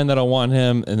timeline that'll want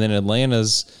him. And then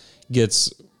Atlanta's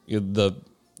gets the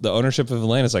ownership of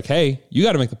Atlanta's like, hey, you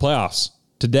got to make the playoffs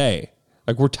today.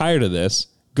 Like, we're tired of this.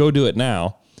 Go do it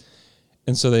now.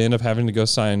 And so they end up having to go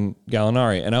sign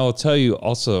Gallinari. And I will tell you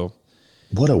also,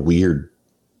 what a weird.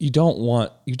 You don't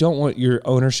want your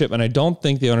ownership, and I don't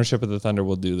think the ownership of the Thunder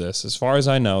will do this. As far as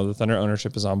I know, the Thunder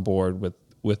ownership is on board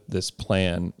with this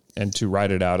plan and to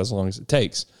ride it out as long as it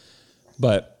takes.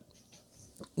 But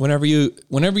whenever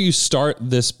you start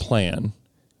this plan,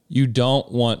 you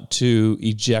don't want to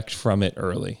eject from it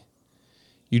early.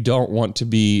 You don't want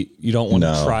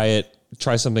to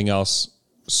try something else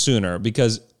sooner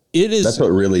because it is. That's what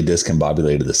really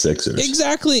discombobulated the Sixers.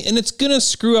 Exactly, and it's going to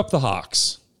screw up the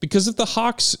Hawks. Because if the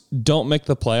Hawks don't make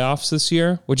the playoffs this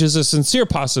year, which is a sincere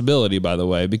possibility, by the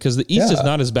way, because the East is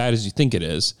not as bad as you think it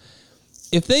is.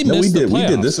 If they miss the playoffs, we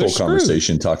did this whole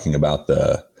conversation talking about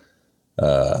the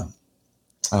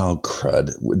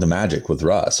the Magic with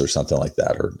Russ or something like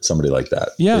that, or somebody like that.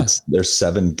 Yeah, there's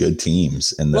 7 good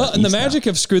teams in the East and the Magic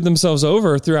have screwed themselves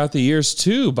over throughout the years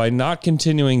too by not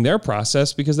continuing their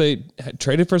process because they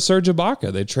traded for Serge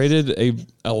Ibaka. They traded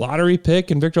a lottery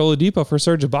pick and Victor Oladipo for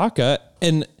Serge Ibaka,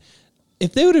 and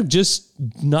if they would have just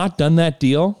not done that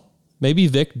deal, maybe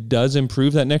Vic does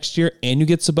improve that next year, and you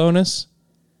get Sabonis,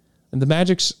 and the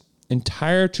Magic's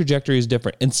entire trajectory is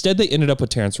different. Instead, they ended up with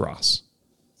Terrence Ross.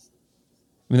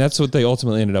 I mean, that's what they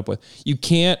ultimately ended up with. You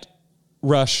can't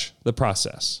rush the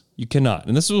process. You cannot.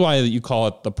 And this is why you call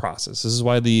it the process. This is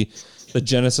why the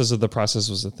genesis of the process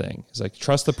was the thing. It's like,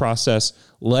 trust the process,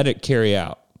 let it carry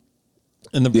out.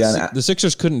 And the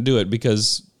Sixers couldn't do it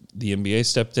because the NBA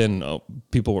stepped in.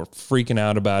 People were freaking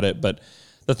out about it. But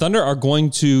the Thunder are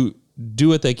going to do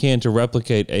what they can to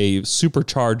replicate a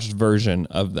supercharged version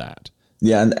of that.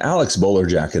 Yeah, and Alex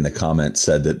Bolerjack in the comments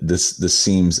said that this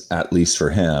seems, at least for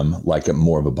him, like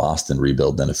more of a Boston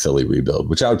rebuild than a Philly rebuild,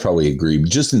 which I would probably agree,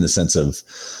 just in the sense of,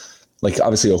 like,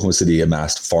 obviously Oklahoma City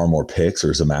amassed far more picks or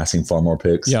is amassing far more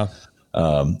picks. Yeah.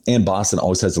 And Boston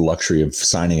always has the luxury of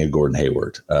signing a Gordon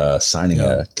Hayward, signing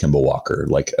a Kemba Walker,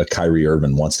 like a Kyrie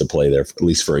Irving wants to play there at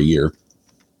least for a year.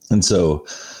 And so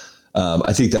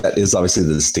I think that is obviously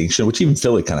the distinction, which even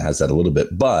Philly kind of has that a little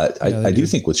bit. But I do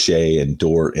think with Shea and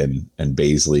Dort and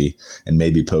Baisley and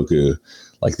maybe Poku,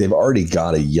 like, they've already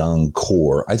got a young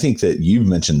core. I think that you've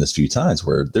mentioned this a few times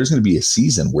where there's going to be a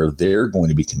season where they're going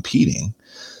to be competing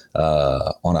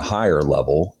on a higher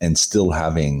level and still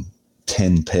having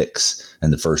 10 picks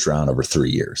in the first round over 3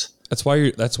 years. That's why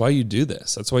you do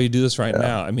this. That's why you do this right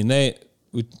now. I mean,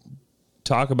 we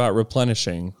talk about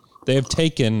replenishing. They have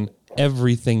taken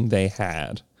everything they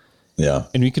had. Yeah.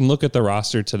 And you can look at the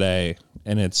roster today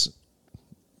and it's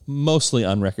mostly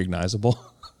unrecognizable.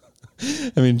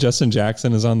 I mean, Justin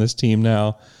Jackson is on this team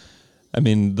now. I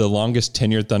mean, the longest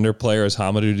tenured Thunder player is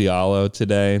Hamidou Diallo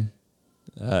today.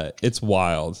 It's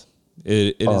wild.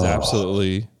 It is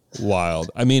absolutely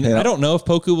wild. I mean, I don't know if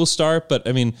Poku will start, but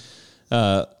I mean,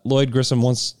 Lloyd Grissom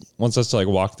wants us to like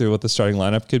walk through what the starting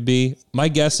lineup could be. My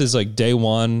guess is like day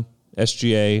one,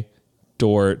 SGA,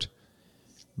 Dort,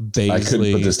 Bazley. I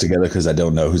couldn't put this together because I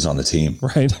don't know who's on the team.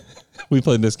 Right. We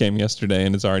played this game yesterday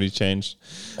and it's already changed.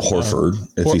 Horford,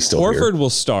 if he's still here. Horford will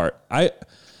start.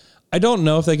 I don't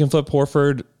know if they can flip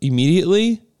Horford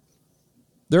immediately.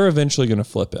 They're eventually going to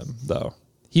flip him, though.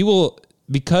 He will,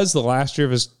 because the last year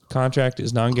of his contract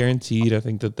is non-guaranteed. I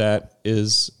think that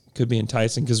could be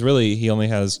enticing because really he only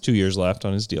has 2 years left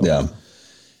on his deal. Yeah.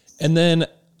 And then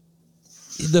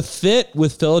the fit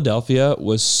with Philadelphia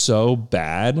was so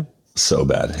bad. So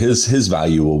bad. His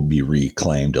value will be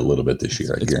reclaimed a little bit this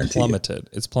year. I guarantee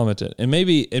It's plummeted. And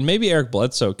maybe Eric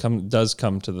Bledsoe does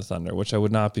come to the Thunder, which I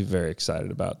would not be very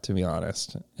excited about, to be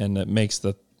honest. And it makes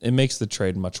the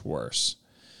trade much worse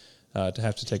to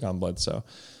have to take on Bledsoe.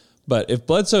 But if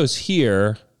Bledsoe's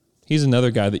here, he's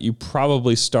another guy that you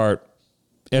probably start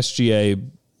SGA,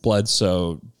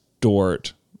 Bledsoe,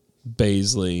 Dort,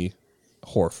 Bazley,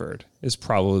 Horford is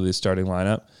probably the starting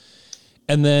lineup.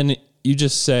 And then you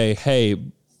just say, hey, I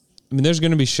mean, there's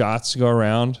going to be shots to go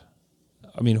around.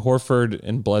 I mean, Horford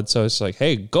and Bledsoe, it's like,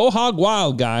 hey, go hog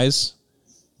wild, guys.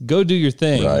 Go do your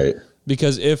thing. Right.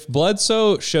 Because if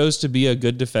Bledsoe shows to be a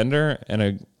good defender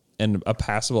and a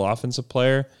passable offensive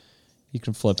player, you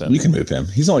can flip him. You can move him.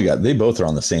 They both are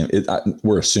on the same.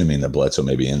 We're assuming that Bledsoe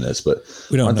may be in this, but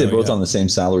aren't they both on the same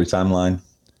salary timeline?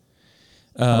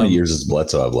 How many years does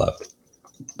Bledsoe have left?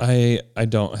 I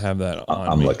don't have that on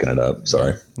I'm looking it up.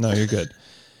 Sorry. No, you're good.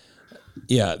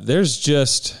 Yeah, there's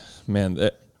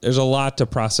a lot to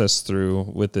process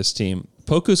through with this team.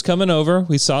 Poku's coming over.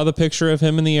 We saw the picture of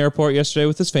him in the airport yesterday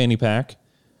with his fanny pack,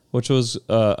 which was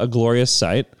a glorious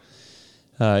sight.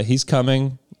 He's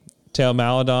coming. Teo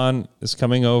Maledon is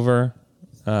coming over.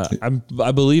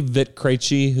 I believe Vit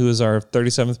Krejci, who is our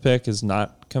 37th pick, is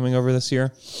not coming over this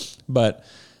year. But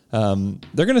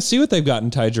they're going to see what they've got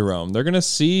in Ty Jerome. They're going to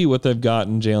see what they've got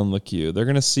in Jalen LeCue. They're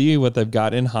going to see what they've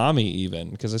got in Hami even,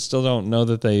 because I still don't know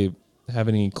that they have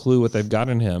any clue what they've got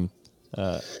in him.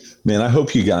 Man, I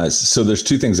hope you guys... So there's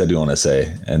two things I do want to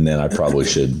say, and then I probably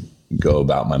should go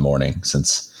about my morning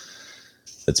since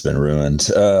it's been ruined.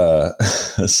 So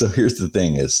here's the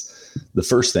thing is... The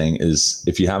first thing is,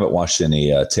 if you haven't watched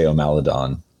any Teo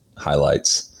Maledon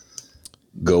highlights,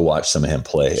 go watch some of him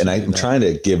play. And I'm trying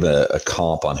to give a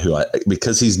comp on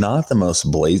because he's not the most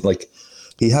like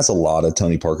he has a lot of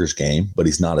Tony Parker's game, but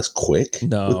he's not as quick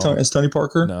as Tony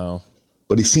Parker. No,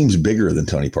 but he seems bigger than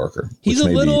Tony Parker. He's a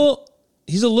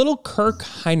little Kirk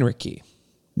Heinrich-y.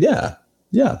 Yeah.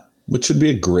 Which would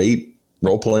be a great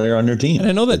role player on your team. And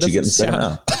I know that you get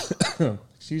sound.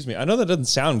 Excuse me. I know that doesn't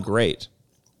sound great.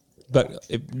 But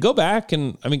go back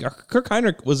and, I mean, Kirk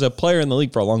Heinrich was a player in the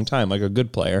league for a long time, like a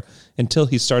good player, until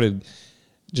he started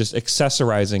just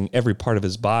accessorizing every part of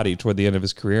his body toward the end of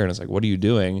his career. And it's like, what are you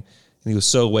doing? And he was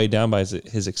so weighed down by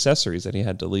his accessories that he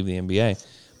had to leave the NBA.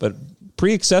 But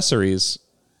pre-accessories,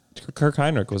 Kirk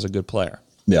Heinrich was a good player.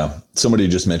 Yeah. Somebody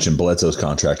just mentioned Bledsoe's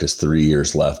contract is 3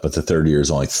 years left, but the third year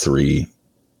is only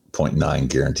 3.9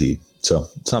 guaranteed. So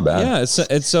it's not bad. Yeah,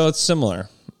 it's similar.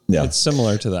 Yeah. It's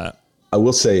similar to that. I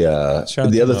will say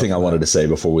the other thing I wanted to say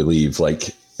before we leave,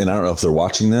 and I don't know if they're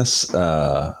watching this,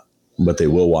 but they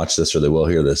will watch this or they will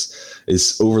hear this,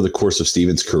 is over the course of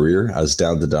Steven's career as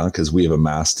Down to Dunk, as we have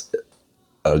amassed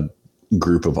a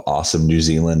group of awesome New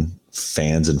Zealand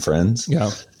fans and friends.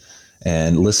 Yeah.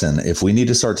 And listen, if we need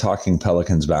to start talking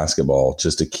Pelicans basketball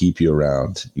just to keep you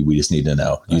around, we just need to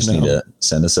know. You just need to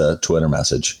send us a Twitter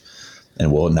message.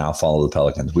 And we'll now follow the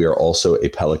Pelicans. We are also a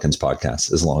Pelicans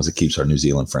podcast, as long as it keeps our New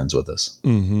Zealand friends with us.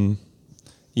 Mm-hmm.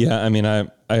 Yeah, I mean, I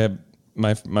have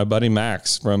my buddy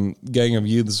Max from Gang of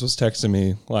Youths was texting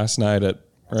me last night or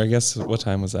I guess, what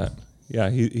time was that? Yeah,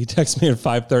 he texted me at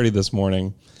 5:30 this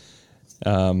morning.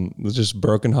 With just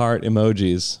broken heart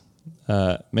emojis.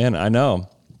 Man, I know,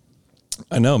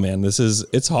 man.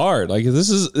 It's hard. Like this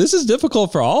is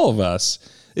difficult for all of us.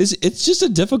 It's just a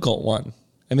difficult one.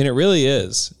 I mean, it really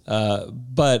is.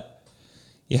 But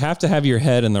you have to have your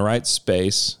head in the right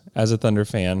space as a Thunder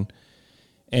fan.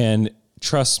 And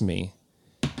trust me,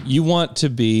 you want to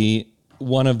be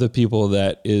one of the people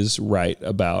that is right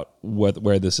about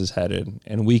where this is headed.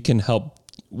 And we can help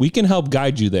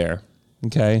guide you there.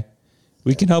 Okay.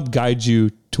 We can help guide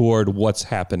you toward what's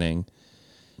happening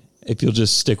if you'll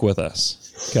just stick with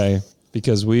us. Okay.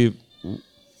 Because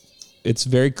it's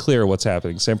very clear what's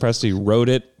happening. Sam Presti wrote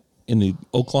it in the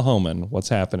Oklahoman, what's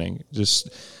happening. Just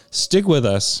stick with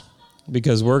us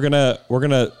because we're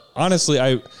gonna honestly,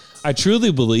 I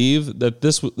truly believe that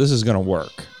this is gonna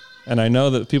work, and I know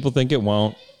that people think it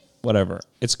won't. Whatever,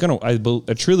 it's gonna. I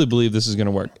truly believe this is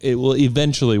gonna work. It will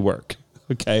eventually work.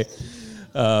 Okay.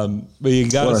 But you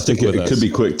got to stick with us. It could be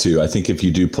quick too. I think if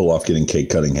you do pull off getting Cade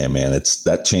Cunningham, man,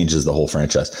 that changes the whole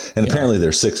franchise. And apparently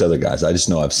there's 6 other guys. I just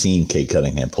know I've seen Cade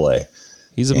Cunningham play.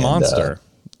 He's a monster.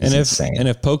 And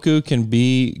if Poku can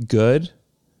be good,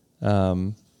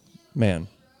 man,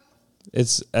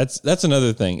 that's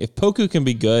another thing. If Poku can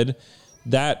be good,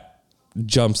 that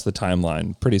jumps the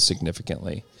timeline pretty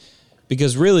significantly.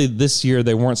 Because really this year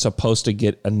they weren't supposed to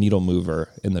get a needle mover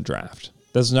in the draft.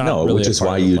 That's not really which is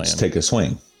why you take a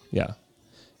swing. Yeah. And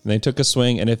they took a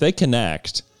swing, and if they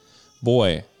connect,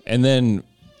 boy, and then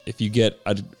if you get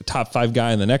a top 5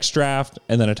 guy in the next draft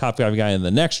and then a top 5 guy in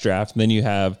the next draft, then you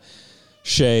have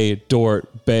Shea,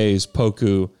 Dort, Bays,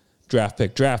 Poku, draft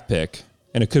pick,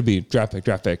 and it could be draft pick.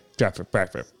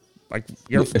 Like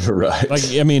you're right. Like,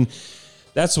 I mean,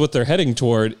 that's what they're heading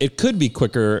toward. It could be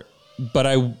quicker,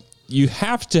 but you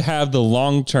have to have the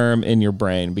long term in your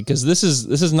brain, because this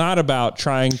is not about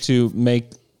trying to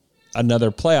make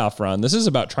another playoff run. This is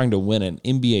about trying to win an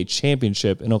NBA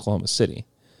championship in Oklahoma City.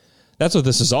 That's what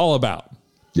this is all about.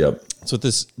 Yep. That's what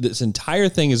this entire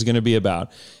thing is going to be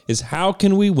about, is how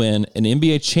can we win an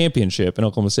NBA championship in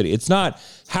Oklahoma City? It's not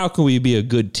how can we be a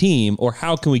good team or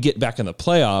how can we get back in the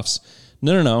playoffs.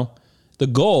 No. The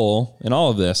goal in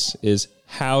all of this is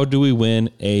how do we win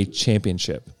a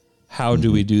championship? How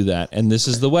do we do that? And this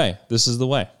is the way.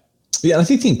 Yeah, I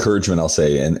think the encouragement I'll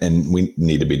say, and we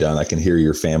need to be done. I can hear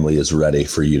your family is ready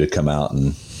for you to come out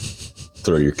and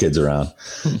throw your kids around.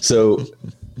 So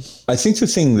I think the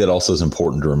thing that also is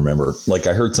important to remember, like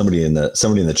I heard somebody in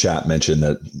the chat mention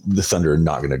that the Thunder are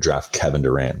not going to draft Kevin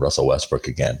Durant, Russell Westbrook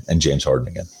again, and James Harden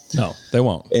again. No, they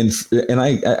won't. And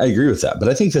I agree with that. But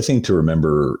I think the thing to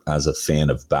remember as a fan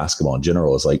of basketball in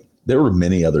general is like there were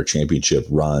many other championship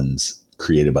runs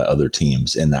created by other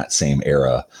teams in that same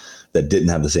era that didn't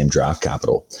have the same draft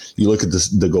capital. You look at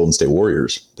the Golden State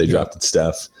Warriors, they drafted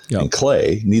Steph and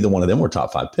Clay. Neither one of them were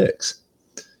top 5 picks.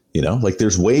 Like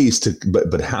there's ways to,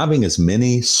 but having as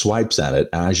many swipes at it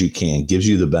as you can gives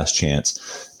you the best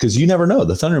chance, because you never know.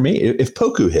 The Thunder if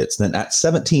Poku hits, then at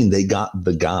 17, they got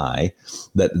the guy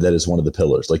that is one of the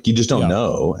pillars. Like you just don't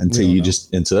know until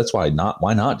and so that's why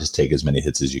not just take as many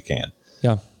hits as you can.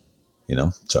 Yeah.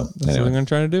 So that's what I'm going to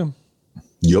try to do.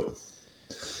 Yep.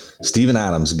 Steven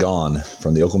Adams gone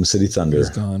from the Oklahoma City Thunder.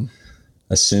 He's gone.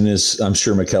 As soon as I'm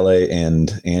sure Michele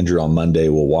and Andrew on Monday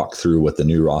will walk through what the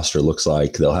new roster looks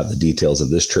like. They'll have the details of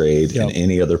this trade and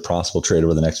any other possible trade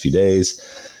over the next few days.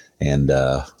 And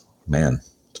man,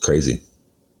 it's crazy.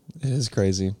 It is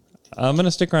crazy. I'm going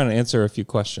to stick around and answer a few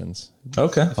questions.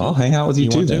 Okay. I'll hang out with you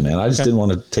too then, man. I just didn't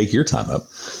want to take your time up.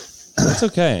 That's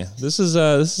okay. This is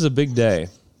a big day.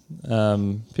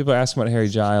 People are asking about Harry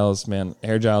Giles. Man,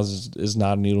 Harry Giles is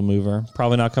not a needle mover.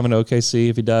 Probably not coming to OKC.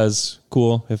 If he does,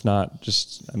 cool. If not,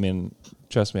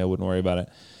 trust me, I wouldn't worry about it.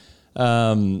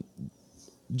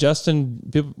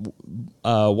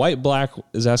 White Black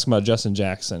is asking about Justin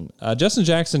Jackson. Justin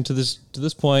Jackson to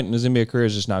this point in his NBA career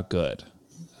is just not good.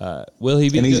 Will he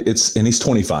be? And he's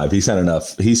 25. He's had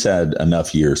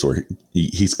enough years where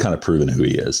he's kind of proven who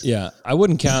he is. Yeah, I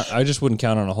just wouldn't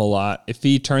count on a whole lot. If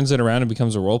he turns it around and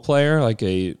becomes a role player, like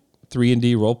a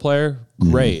 3-and-D role player,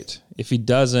 great. If he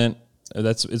doesn't,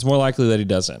 it's more likely that he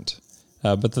doesn't.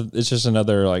 But it's just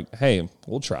another like, hey,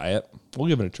 we'll try it. We'll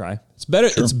give it a try. It's better.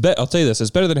 Sure. I'll tell you this. It's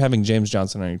better than having James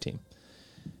Johnson on your team.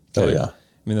 Okay? Oh yeah.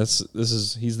 I mean,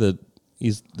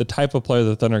 he's the type of player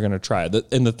the Thunder are going to try.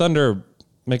 And the Thunder,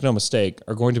 make no mistake,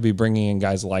 are going to be bringing in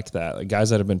guys like that, like guys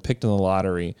that have been picked in the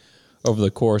lottery over the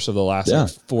course of the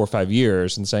last 4 or 5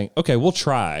 years, and saying, okay, we'll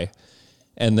try,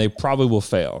 and they probably will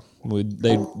fail.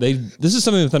 This is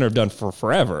something the Thunder have done for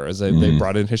forever. Is they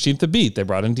brought in Hasheem Thabeet, they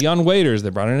brought in Dion Waiters, they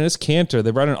brought in Enes Kanter,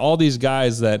 they brought in all these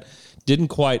guys that didn't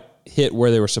quite hit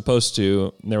where they were supposed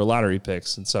to, and they were lottery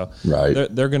picks, and so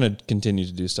they're going to continue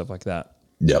to do stuff like that.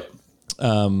 Yep.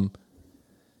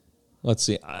 Let's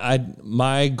see.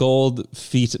 My golden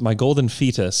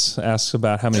fetus asks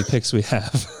about how many picks we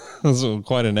have. That's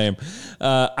quite a name.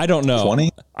 I don't know.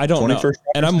 20? I don't know.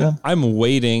 And I'm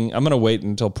waiting. I'm going to wait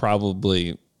until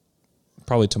probably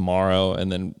tomorrow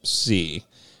and then see,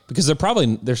 because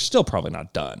they're still probably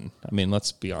not done. I mean,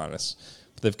 let's be honest.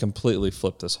 They've completely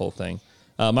flipped this whole thing.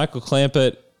 Michael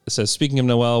Clampett says, speaking of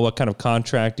Noel, what kind of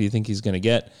contract do you think he's going to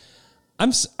get?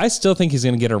 I still think he's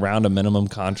going to get around a minimum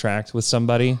contract with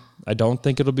somebody. I don't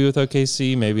think it'll be with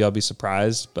OKC. Maybe I'll be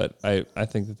surprised, but I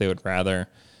think that they would rather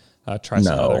try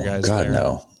some other guys there.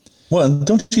 No. Well,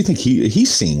 don't you think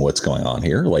he's seeing what's going on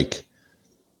here? Like,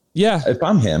 Yeah. If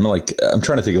I'm him, like, I'm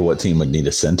trying to think of what team would need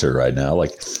a center right now.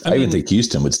 Like, I even think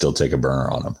Houston would still take a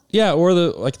burner on him. Yeah, or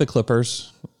the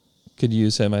Clippers could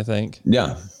use him, I think.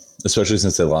 Yeah, especially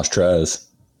since they lost Trez.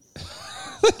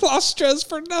 They lost Trez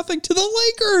for nothing to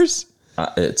the Lakers.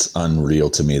 It's unreal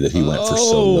to me that he went for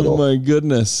so little. Oh my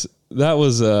goodness, that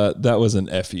was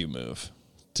an FU move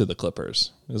to the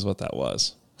Clippers, is what that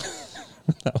was.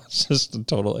 That was just a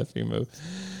total FU move.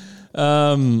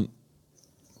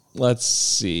 Let's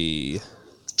see.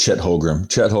 Chet Holmgren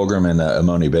and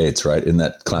Emoni Bates, right, in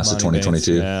that class of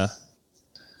 2022.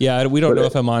 Yeah. We don't know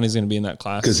if Amani's going to be in that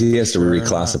class because he has to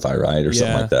reclassify, right, or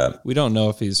something like that. We don't know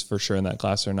if he's for sure in that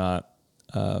class or not.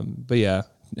 But yeah,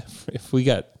 if we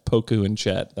got Poku and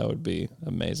Chet, that would be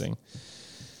amazing.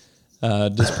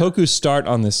 Does Poku start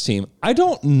on this team? I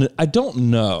don't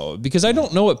know, because I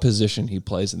don't know what position he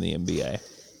plays in the NBA.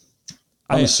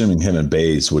 I'm assuming him and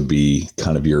Bays would be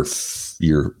kind of your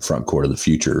front court of the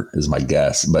future, is my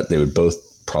guess. But they would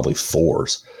both probably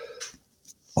fours.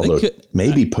 Although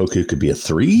maybe Poku could be a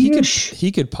three.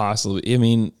 He could possibly. I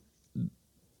mean,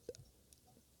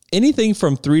 anything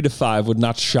from 3 to 5 would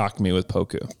not shock me with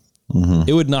Poku. Mm-hmm.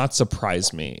 It would not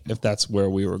surprise me if that's where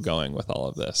we were going with all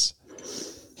of this.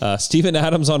 Steven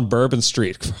Adams on Bourbon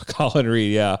Street, Colin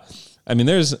Reed. Yeah, I mean,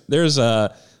 there's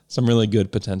some really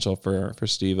good potential for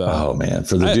Steve. Oh man,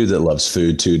 for the dude that loves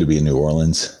food too to be in New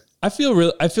Orleans. I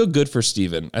feel good for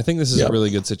Steven. I think this is a really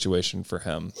good situation for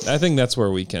him. I think that's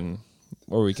where we can.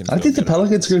 I think the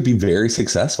Pelicans are going to be very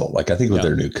successful. Like, I think with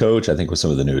their new coach, I think with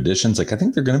some of the new additions, like, I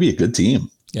think they're going to be a good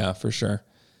team. Yeah, for sure.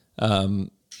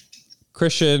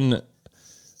 Christian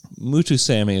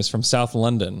Mutusamy is from South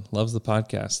London. Loves the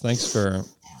podcast. Thanks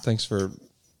for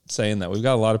saying that. We've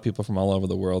got a lot of people from all over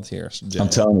the world here. I'm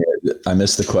telling you, I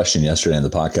missed the question yesterday in the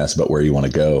podcast about where you want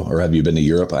to go, or have you been to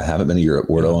Europe? I haven't been to Europe.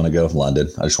 Where do I want to go? London.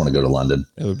 I just want to go to London.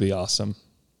 It would be awesome.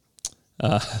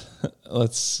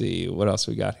 Let's see what else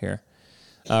we got here.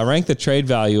 Rank the trade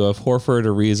value of Horford,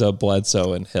 Ariza,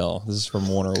 Bledsoe, and Hill. This is from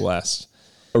Warner West.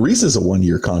 Ariza's a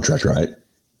 1-year contract, right?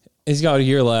 He's got a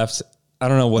year left. I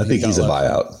don't know what I think he's a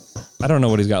buyout. I don't know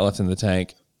what he's got left in the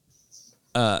tank.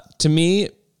 To me,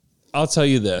 I'll tell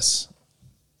you this.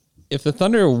 If the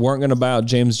Thunder weren't going to buy out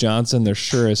James Johnson, they're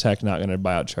sure as heck not going to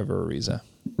buy out Trevor Ariza.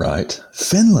 Right.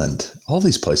 Finland. All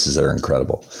these places that are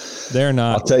incredible. They're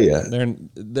not. I'll tell you. They're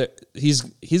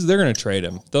going to trade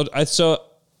him. So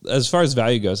as far as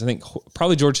value goes, I think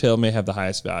probably George Hill may have the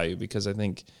highest value because I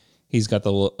think he's got a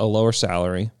lower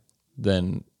salary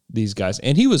than these guys.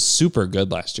 And he was super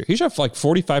good last year. He shot like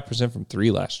 45% from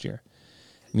 3 last year.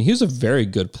 I mean, he was a very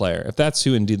good player. If that's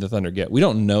who indeed the Thunder get, we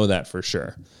don't know that for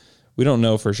sure. We don't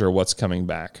know for sure what's coming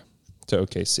back to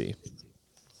OKC.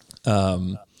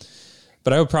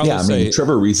 But I would probably say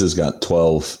Trevor Ariza's got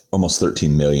 12, almost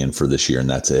 13 million for this year, and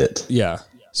that's it. Yeah.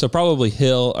 So probably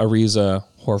Hill, Ariza,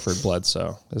 Horford,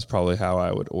 Bledsoe is probably how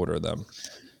I would order them.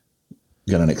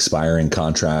 Got an expiring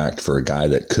contract for a guy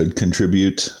that could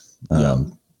contribute.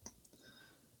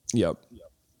 Yep.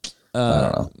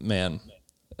 Man.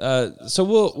 So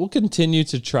we'll continue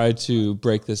to try to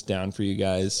break this down for you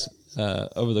guys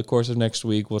over the course of next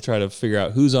week. We'll try to figure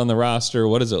out who's on the roster,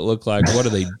 what does it look like, what are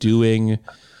they doing,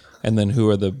 and then who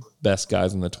are the best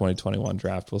guys in the 2021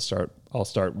 draft. I'll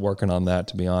start working on that,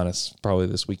 to be honest, probably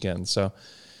this weekend. So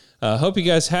hope you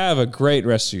guys have a great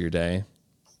rest of your day.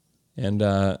 And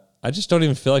I just don't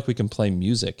even feel like we can play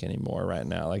music anymore right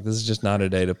now. Like, this is just not a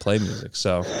day to play music.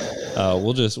 So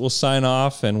we'll sign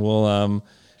off, and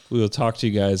we will talk to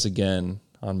you guys again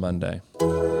on Monday.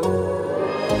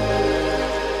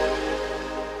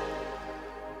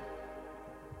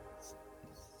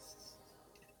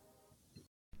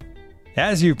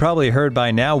 As you've probably heard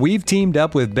by now, we've teamed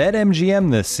up with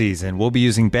BetMGM this season. We'll be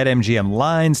using BetMGM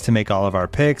lines to make all of our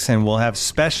picks, and we'll have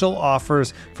special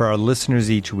offers for our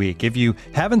listeners each week. If you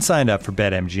haven't signed up for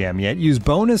BetMGM yet, use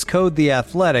bonus code The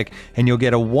Athletic, and you'll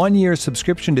get a 1-year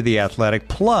subscription to The Athletic,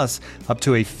 plus up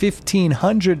to a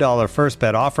 $1,500 first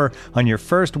bet offer on your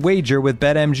first wager with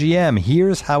BetMGM.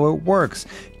 Here's how it works.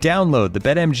 Download the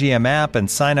BetMGM app and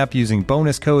sign up using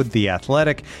bonus code The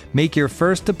Athletic. Make your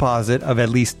first deposit of at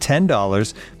least $10.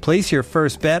 Place your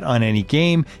first bet on any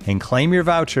game and claim your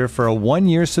voucher for a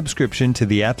 1-year subscription to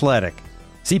The Athletic.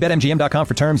 See BetMGM.com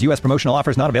for terms. U.S. promotional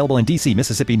offers not available in D.C.,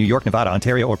 Mississippi, New York, Nevada,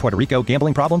 Ontario, or Puerto Rico.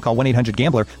 Gambling problem? Call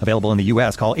 1-800-GAMBLER. Available in the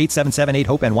U.S. Call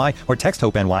 877-8-HOPE-NY or text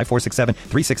HOPE-NY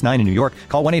 467-369 in New York.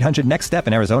 Call 1-800-NEXT-STEP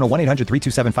in Arizona.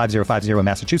 1-800-327-5050 in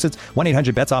Massachusetts.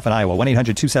 1-800-BETS-OFF in Iowa.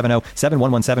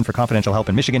 1-800-270-7117 for confidential help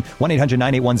in Michigan.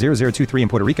 1-800-981-0023 in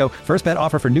Puerto Rico. First bet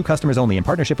offer for new customers only in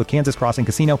partnership with Kansas Crossing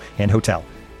Casino and Hotel.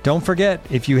 Don't forget,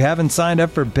 if you haven't signed up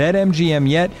for BetMGM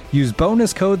yet, use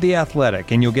bonus code The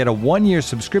Athletic, and you'll get a 1-year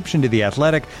subscription to The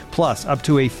Athletic, plus up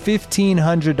to a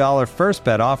 $1,500 first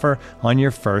bet offer on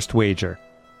your first wager.